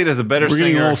 Elliott is a better singer. We're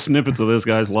getting all snippets of this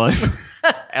guy's life.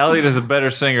 Elliott is a better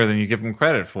singer than you give him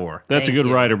credit for. That's a good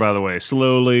writer, by the way.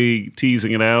 Slowly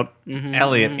teasing it out. Mm-hmm,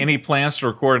 Elliott, any plans to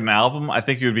record an album? I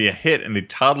think you would be a hit in the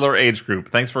toddler age group.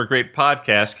 Thanks for a great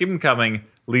podcast. Keep them coming.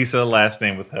 Lisa, last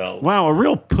name withheld. Wow, a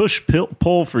real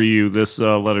pull for you, this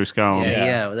letters column.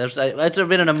 Yeah. That's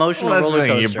been an emotional roller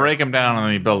coaster. You break them down and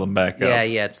then you build them back up.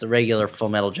 Yeah, it's the regular Full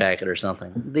Metal Jacket or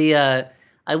something.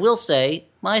 I will say,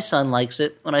 my son likes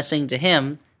it when I sing to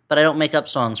him, but I don't make up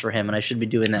songs for him, and I should be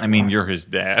doing that. I mean, you're his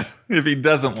dad. If he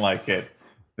doesn't like it,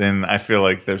 then I feel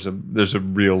like there's a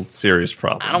real serious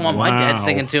problem. I don't want my dad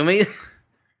singing to me.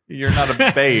 You're not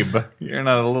a babe. You're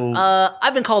not a little.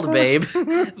 I've been called a babe,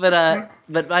 but I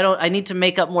don't. I need to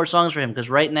make up more songs for him because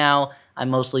right now I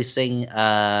mostly sing,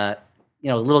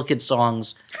 little kid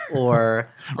songs or.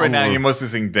 Right now, you mostly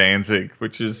sing Danzig,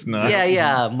 which is not.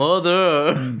 Yeah, mother,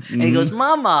 and he goes,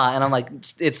 "Mama," and I'm like,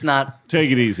 "It's not." Take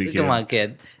it easy, kid. Come on,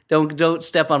 kid. Don't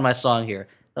step on my song here.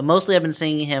 But mostly, I've been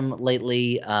singing him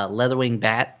lately. "Leatherwing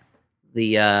Bat,"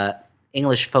 the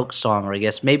English folk song, or I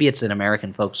guess maybe it's an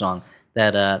American folk song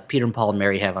that Peter and Paul and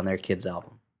Mary have on their kids'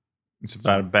 album. It's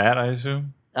about a bat, I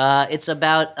assume? It's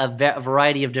about a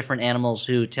variety of different animals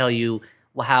who tell you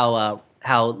how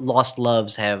lost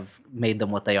loves have made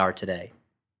them what they are today.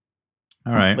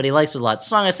 All right. But he likes it a lot. The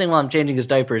song I sing while I'm changing his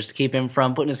diapers to keep him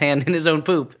from putting his hand in his own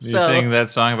poop. You sing that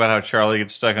song about how Charlie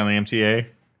gets stuck on the MTA?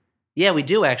 Yeah, we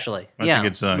do, actually. That's a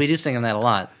good song. We do sing him that a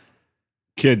lot.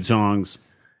 Kid songs.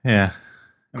 Yeah.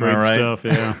 Great stuff,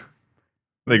 yeah.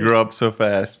 They grow up so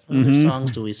fast. What other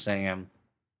songs do we sing him?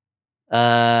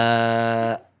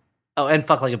 And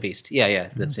Fuck Like a Beast. Yeah,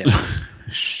 that's it.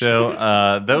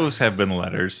 So those have been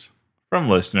letters from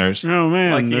listeners. Oh,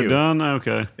 man, like they're you. done?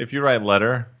 Okay. If you write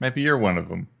letter, maybe you're one of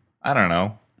them. I don't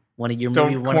know. One of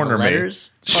the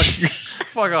letters?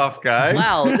 Fuck off, guy.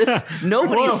 Wow,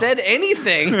 nobody said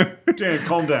anything. Dan,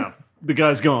 calm down. The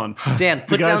guy's gone. Dan,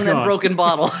 put down that broken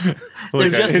bottle.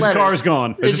 His car's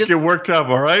gone. I just get worked up,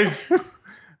 all right?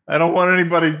 I don't want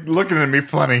anybody looking at me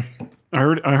funny. I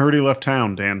heard he left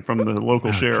town, Dan, from the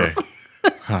local sheriff.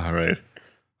 All right.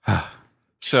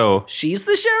 So she's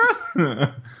the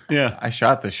sheriff? Yeah. I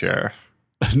shot the sheriff.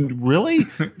 Really?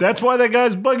 That's why that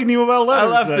guy's bugging you about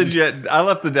letters. I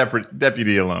left the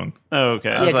deputy alone. Oh, okay.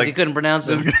 Yeah, because you couldn't pronounce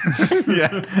it.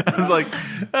 Yeah. I was like,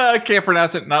 I can't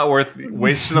pronounce it. Not worth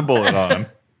wasting a bullet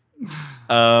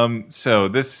on. So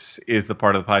this is the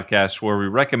part of the podcast where we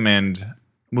recommend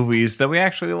movies that we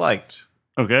actually liked.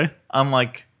 Okay.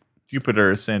 Unlike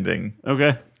Jupiter Ascending.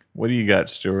 Okay. What do you got,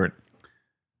 Stuart?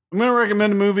 I'm going to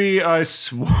recommend a movie I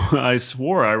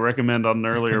swore I recommend on an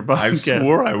earlier podcast. I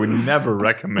swore I would never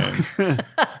recommend.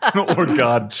 Or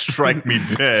God, strike me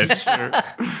dead. Sure.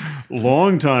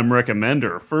 Long-time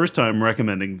recommender. First time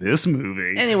recommending this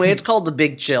movie. Anyway, it's called The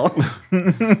Big Chill.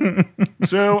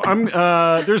 So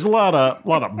there's a lot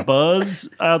of buzz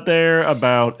out there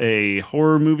about a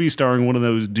horror movie starring one of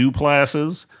those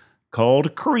Duplases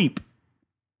called Creep.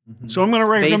 So I'm going to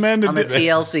recommend based on the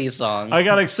TLC song. I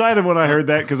got excited when I heard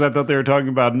that because I thought they were talking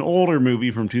about an older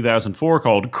movie from 2004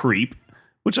 called Creep,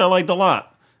 which I liked a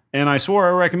lot. And I swore I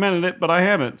recommended it, but I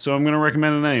haven't, so I'm going to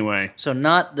recommend it anyway. So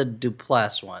not the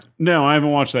Duplass one. No, I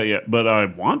haven't watched that yet, but I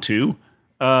want to.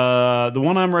 The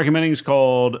one I'm recommending is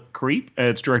called Creep.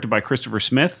 It's directed by Christopher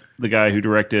Smith, the guy who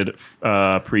directed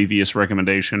previous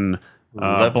recommendation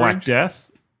Black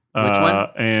Death. Which one?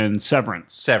 And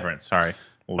Severance. Sorry.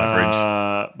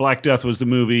 Leverage. Black Death was the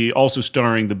movie, also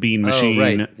starring the Bean Machine. Oh,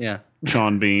 right. Yeah.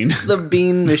 Sean Bean. The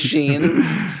Bean Machine.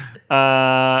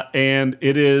 And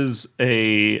it is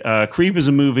Creep is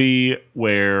a movie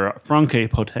where Franke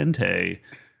Potente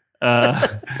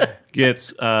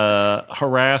gets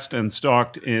harassed and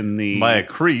stalked by a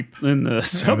creep in the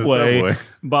subway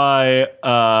by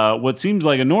what seems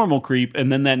like a normal creep,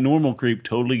 and then that normal creep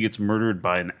totally gets murdered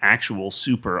by an actual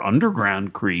super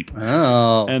underground creep.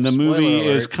 Oh, and the movie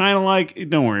is kind of like,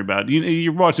 don't worry about it.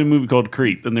 You're watching a movie called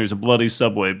Creep, and there's a bloody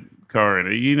subway car in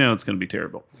it. You know it's going to be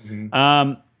terrible.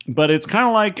 Mm-hmm. But it's kind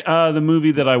of like the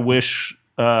movie that I wish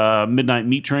Midnight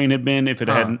Meat Train had been if it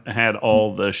hadn't had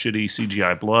all the shitty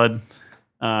CGI blood.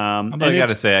 Although I got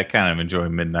to say, I kind of enjoy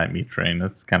Midnight Meat Train.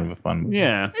 That's kind of a fun movie.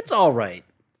 Yeah. It's all right.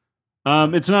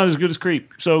 It's not as good as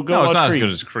Creep, so go watch it's not Creep. as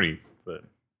good as Creep. But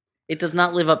it does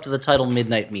not live up to the title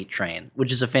Midnight Meat Train,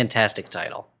 which is a fantastic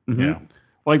title. Mm-hmm. Yeah.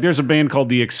 Like there's a band called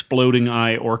the Exploding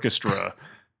Eye Orchestra.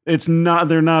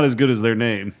 They're not as good as their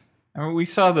name. I mean, we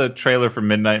saw the trailer for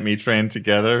Midnight Meat Train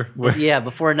together.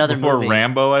 Before another movie. Before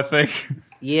Rambo, I think.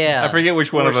 Yeah. I forget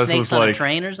which one of us was on like... a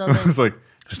train or something? I was like,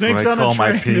 Snakes on a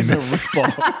Train my penis. is a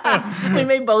ripoff. We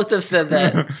may both have said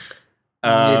that.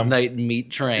 Midnight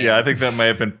Meat Train. Yeah, I think that may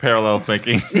have been parallel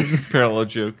thinking. Parallel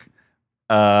joke.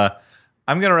 I'm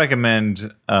going to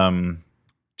recommend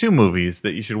 2 movies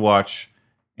that you should watch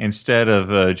instead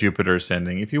of Jupiter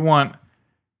Ascending. If you want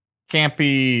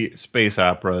campy space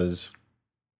operas,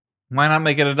 why not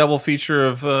make it a double feature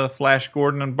of Flash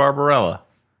Gordon and Barbarella?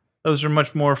 Those are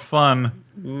much more fun,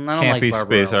 campy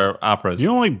space operas. You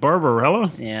don't like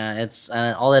Barbarella? Yeah, it's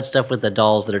all that stuff with the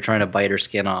dolls that are trying to bite her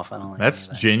skin off. I don't like That's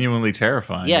genuinely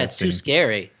terrifying. Yeah, it's too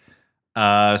scary.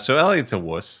 So Elliott's a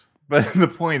wuss. But the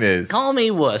point is... Call me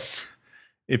wuss.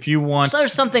 If you want... So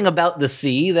there's something about the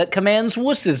sea that commands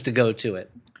wusses to go to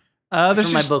it.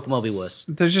 From my book, Moby Wuss.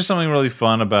 There's just something really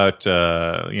fun about,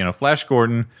 Flash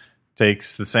Gordon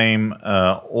takes the same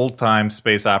old-time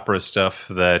space opera stuff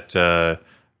that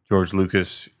George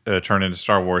Lucas turned into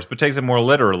Star Wars, but takes it more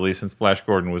literally since Flash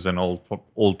Gordon was an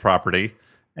old property.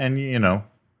 And,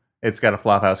 it's got a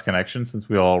Flophouse connection since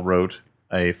we all wrote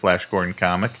a Flash Gordon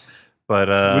comic. But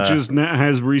which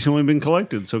has recently been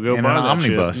collected, so go buy that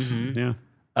omnibus. Shit. Mm-hmm. Yeah.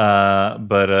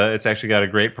 But it's actually got a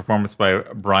great performance by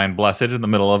Brian Blessed in the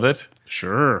middle of it.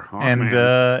 Sure.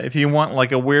 If you want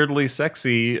like a weirdly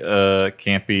sexy,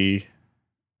 campy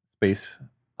space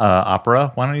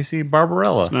opera, why don't you see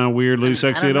Barbarella? It's not weirdly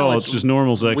sexy at all. It's just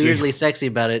normal sexy. Weirdly sexy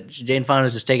about it. Jane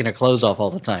Fonda's just taking her clothes off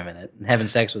all the time in it and having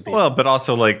sex with people. Well, but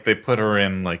also like they put her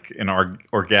in like an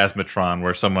orgasmatron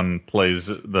where someone plays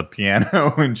the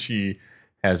piano and she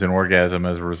has an orgasm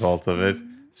as a result of it.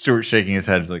 Stuart shaking his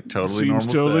head is like totally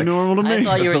Seems normal totally sex. normal to me.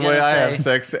 That's the way I have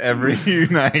sex every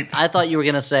night. I thought you were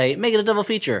going to say, make it a double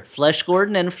feature. Flesh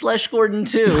Gordon and Flesh Gordon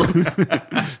 2.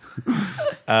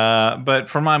 But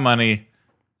for my money,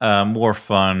 more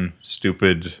fun,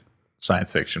 stupid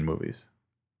science fiction movies.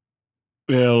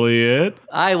 Elliott?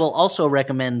 I will also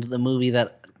recommend the movie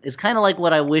that is kind of like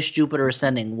what I wish Jupiter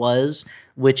Ascending was,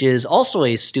 which is also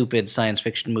a stupid science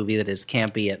fiction movie that is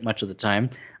campy at much of the time.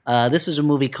 This is a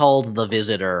movie called The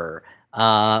Visitor,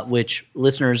 which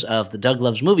listeners of the Doug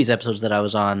Loves Movies episodes that I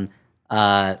was on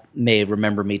may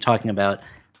remember me talking about.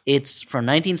 It's from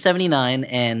 1979,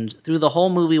 and through the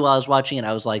whole movie while I was watching it,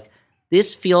 I was like,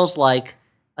 this feels like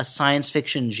a science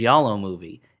fiction giallo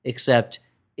movie, except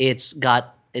it's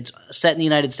set in the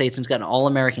United States and it's got an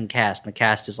all-American cast, and the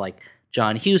cast is like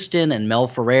John Huston and Mel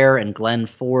Ferrer and Glenn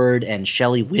Ford and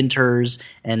Shelley Winters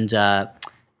and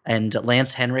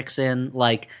Lance Henriksen.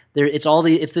 Like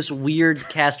it's this weird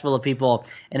cast full of people,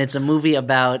 and it's a movie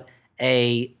about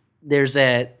Franco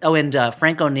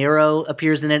Nero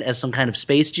appears in it as some kind of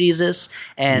space Jesus,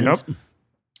 and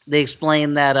they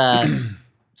explain that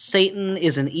Satan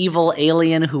is an evil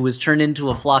alien who was turned into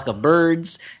a flock of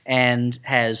birds and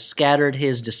has scattered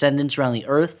his descendants around the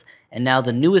earth. And now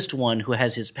the newest one who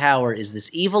has his power is this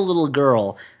evil little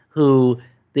girl who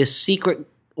this secret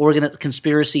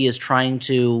conspiracy is trying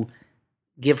to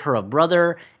give her a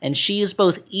brother. And she is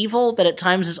both evil, but at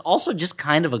times is also just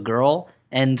kind of a girl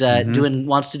and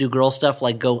wants to do girl stuff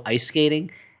like go ice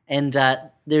skating. And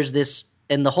there's this,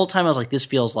 and the whole time I was like, this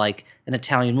feels like an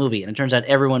Italian movie. And it turns out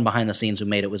everyone behind the scenes who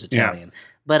made it was Italian. Yeah.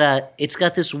 But it's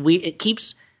got this weird, it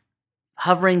keeps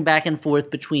hovering back and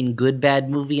forth between good, bad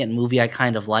movie and movie I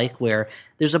kind of like, where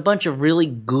there's a bunch of really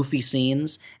goofy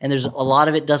scenes and there's a lot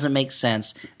of it doesn't make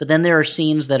sense. But then there are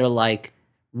scenes that are like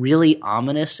really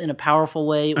ominous in a powerful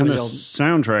way. And the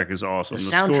soundtrack is awesome. The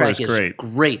soundtrack score is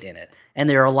great in it. and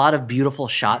there are a lot of beautiful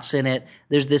shots in it.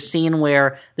 There's this scene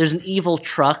where there's an evil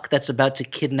truck that's about to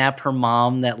kidnap her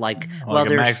mom that like a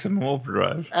Maximum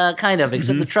Overdrive. Kind of,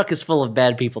 except the truck is full of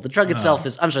bad people. The truck itself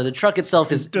is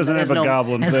doesn't have a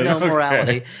goblin face. Has no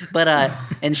morality. Okay. But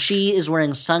and she is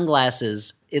wearing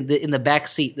sunglasses in the back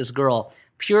seat, this girl,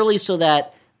 purely so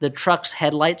that the truck's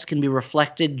headlights can be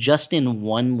reflected just in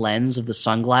one lens of the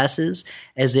sunglasses,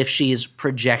 as if she's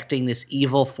projecting this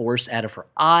evil force out of her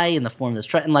eye in the form of this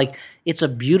truck. And like, it's a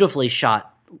beautifully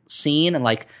shot scene, and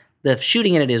like the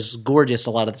shooting in it is gorgeous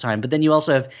a lot of the time. But then you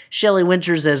also have Shelley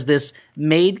Winters as this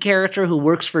maid character who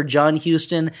works for John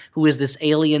Huston, who is this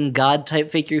alien god type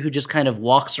figure who just kind of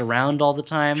walks around all the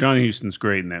time. John Huston's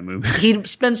great in that movie. He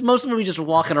spends most of the movie just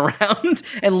walking around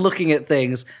and looking at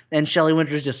things. And Shelley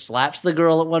Winters just slaps the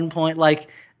girl at one point. Like,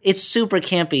 it's super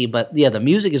campy, but yeah, the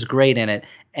music is great in it.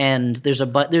 And there's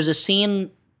a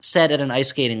scene set at an ice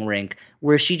skating rink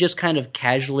where she just kind of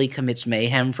casually commits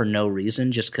mayhem for no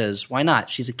reason, just because why not?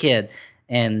 She's a kid.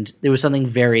 And there was something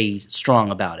very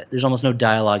strong about it. There's almost no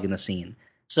dialogue in the scene.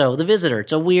 So The Visitor,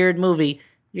 it's a weird movie.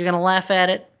 You're going to laugh at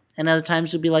it, and other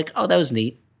times you'll be like, oh, that was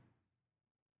neat.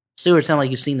 Stuart, sound like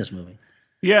you've seen this movie.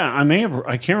 Yeah,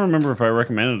 I can't remember if I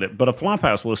recommended it, but a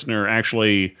Flophouse listener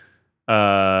actually,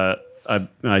 I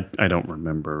don't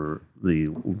remember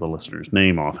the listener's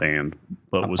name offhand,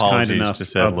 but was kind enough to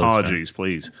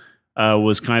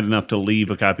was kind enough to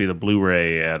leave a copy of the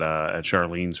Blu-ray at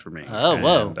Charlene's for me. Oh,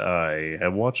 whoa! And I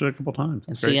have watched it a couple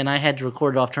times. And I had to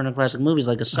record it off Turner Classic Movies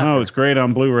like a sucker. Oh, it's great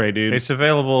on Blu-ray, dude. It's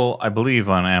available, I believe,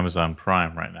 on Amazon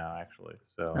Prime right now, actually.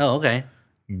 So okay.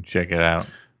 You can check it out.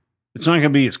 It's not going to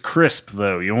be as crisp,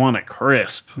 though. You want it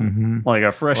crisp, like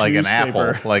a fresh like newspaper.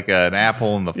 An apple, like an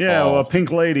apple in the fall. Yeah, well, a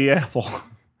pink lady apple.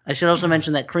 I should also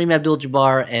mention that Kareem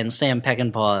Abdul-Jabbar and Sam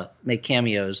Peckinpah make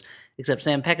cameos, except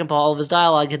Sam Peckinpah, all of his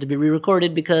dialogue had to be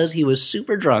re-recorded because he was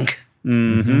super drunk.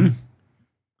 Mm-hmm.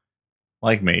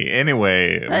 Like me.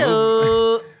 Anyway,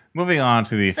 moving on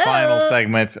to the final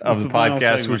segment of the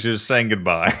podcast, which is saying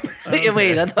goodbye.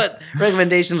 Wait, I thought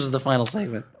recommendations was the final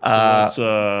segment.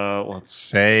 So let's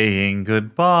saying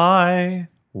goodbye.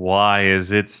 Why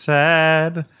is it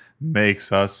sad?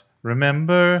 Makes us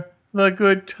remember the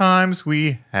good times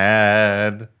we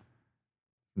had.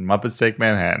 Muppets Take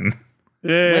Manhattan.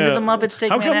 Yeah. When did the Muppets Take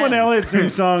Manhattan? How come when Elliott sings a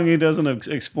song, he doesn't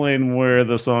explain where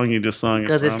the song he just sung is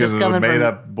from? Because it's just coming made from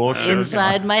up bullshit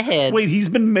inside my head. Wait, he's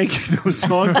been making those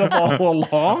songs up all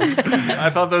along? I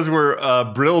thought those were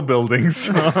Brill Building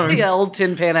songs. Yeah, old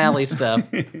Tin Pan Alley stuff.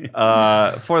 For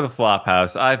the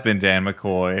Flophouse, I've been Dan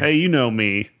McCoy. Hey, you know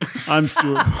me. I'm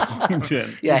Stuart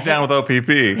Wellington. Yeah, He's down with OPP.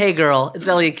 Hey, girl, it's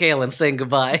Elliott Kalin saying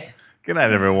goodbye. Good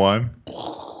night, everyone.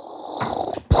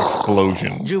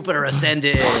 Explosion. Jupiter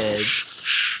ascended.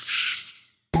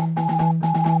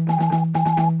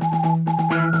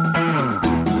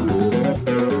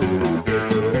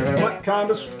 What kind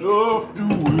of stuff do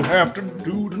we have to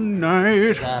do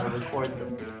tonight? Gotta record the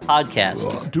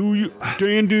podcast.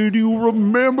 Did you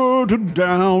remember to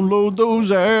download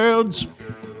those ads?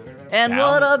 And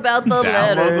what about the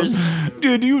letters?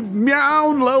 Did you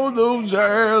download those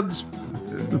ads?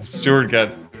 Stuart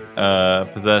got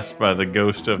possessed by the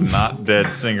ghost of not dead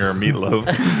singer Meatloaf.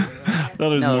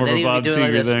 That is more of a Bob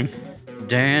Seger thing.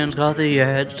 Dan's got the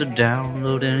ads to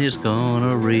download and he's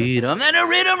gonna read them. And he'll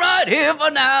read them right here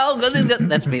for now.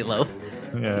 That's Meatloaf.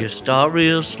 Yeah. You start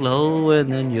real slow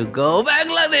and then you go back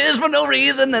like this for no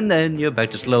reason and then you're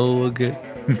back to slow again.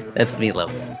 That's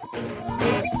Meatloaf.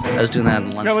 I was doing that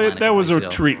in lunch. Elliott, that was a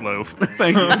treat loaf.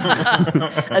 Thank you.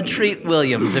 A treat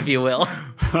Williams, if you will.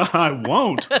 I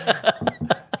won't.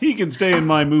 He can stay in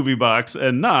my movie box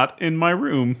and not in my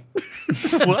room.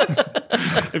 What?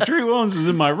 If Treat Williams was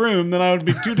in my room, then I would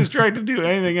be too distracted to do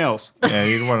anything else. Yeah,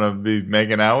 you'd want to be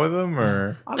making out with him,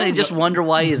 or I just wonder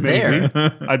why he's there.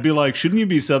 I'd be like, shouldn't you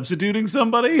be substituting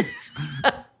somebody?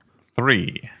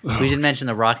 3. We should mention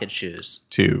the rocket shoes.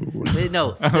 2. Wait,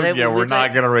 no. We're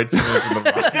not going to mention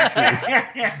the rocket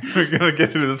shoes. We're going to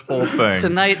get into this whole thing.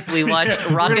 Tonight we watched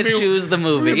Rocket Shoes, the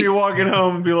movie. We're going to be walking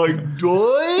home and be like,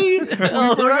 Doy, we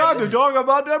forgot to talk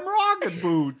about them rocket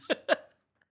boots.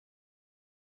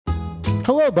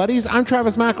 Hello, buddies. I'm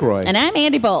Travis McElroy. And I'm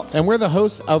Andy Bolt. And we're the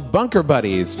hosts of Bunker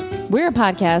Buddies. We're a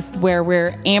podcast where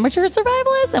we're amateur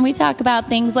survivalists and we talk about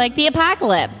things like the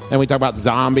apocalypse. And we talk about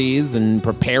zombies and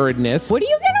preparedness. What are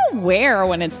you going to wear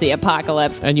when it's the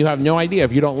apocalypse? And you have no idea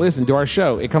if you don't listen to our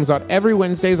show. It comes out every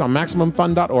Wednesdays on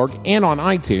MaximumFun.org and on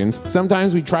iTunes.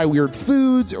 Sometimes we try weird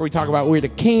foods, or we talk about where to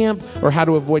camp, or how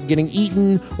to avoid getting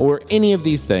eaten, or any of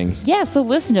these things. Yeah, so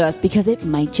listen to us because it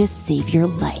might just save your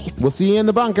life. We'll see you in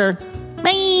the bunker.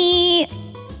 Bye!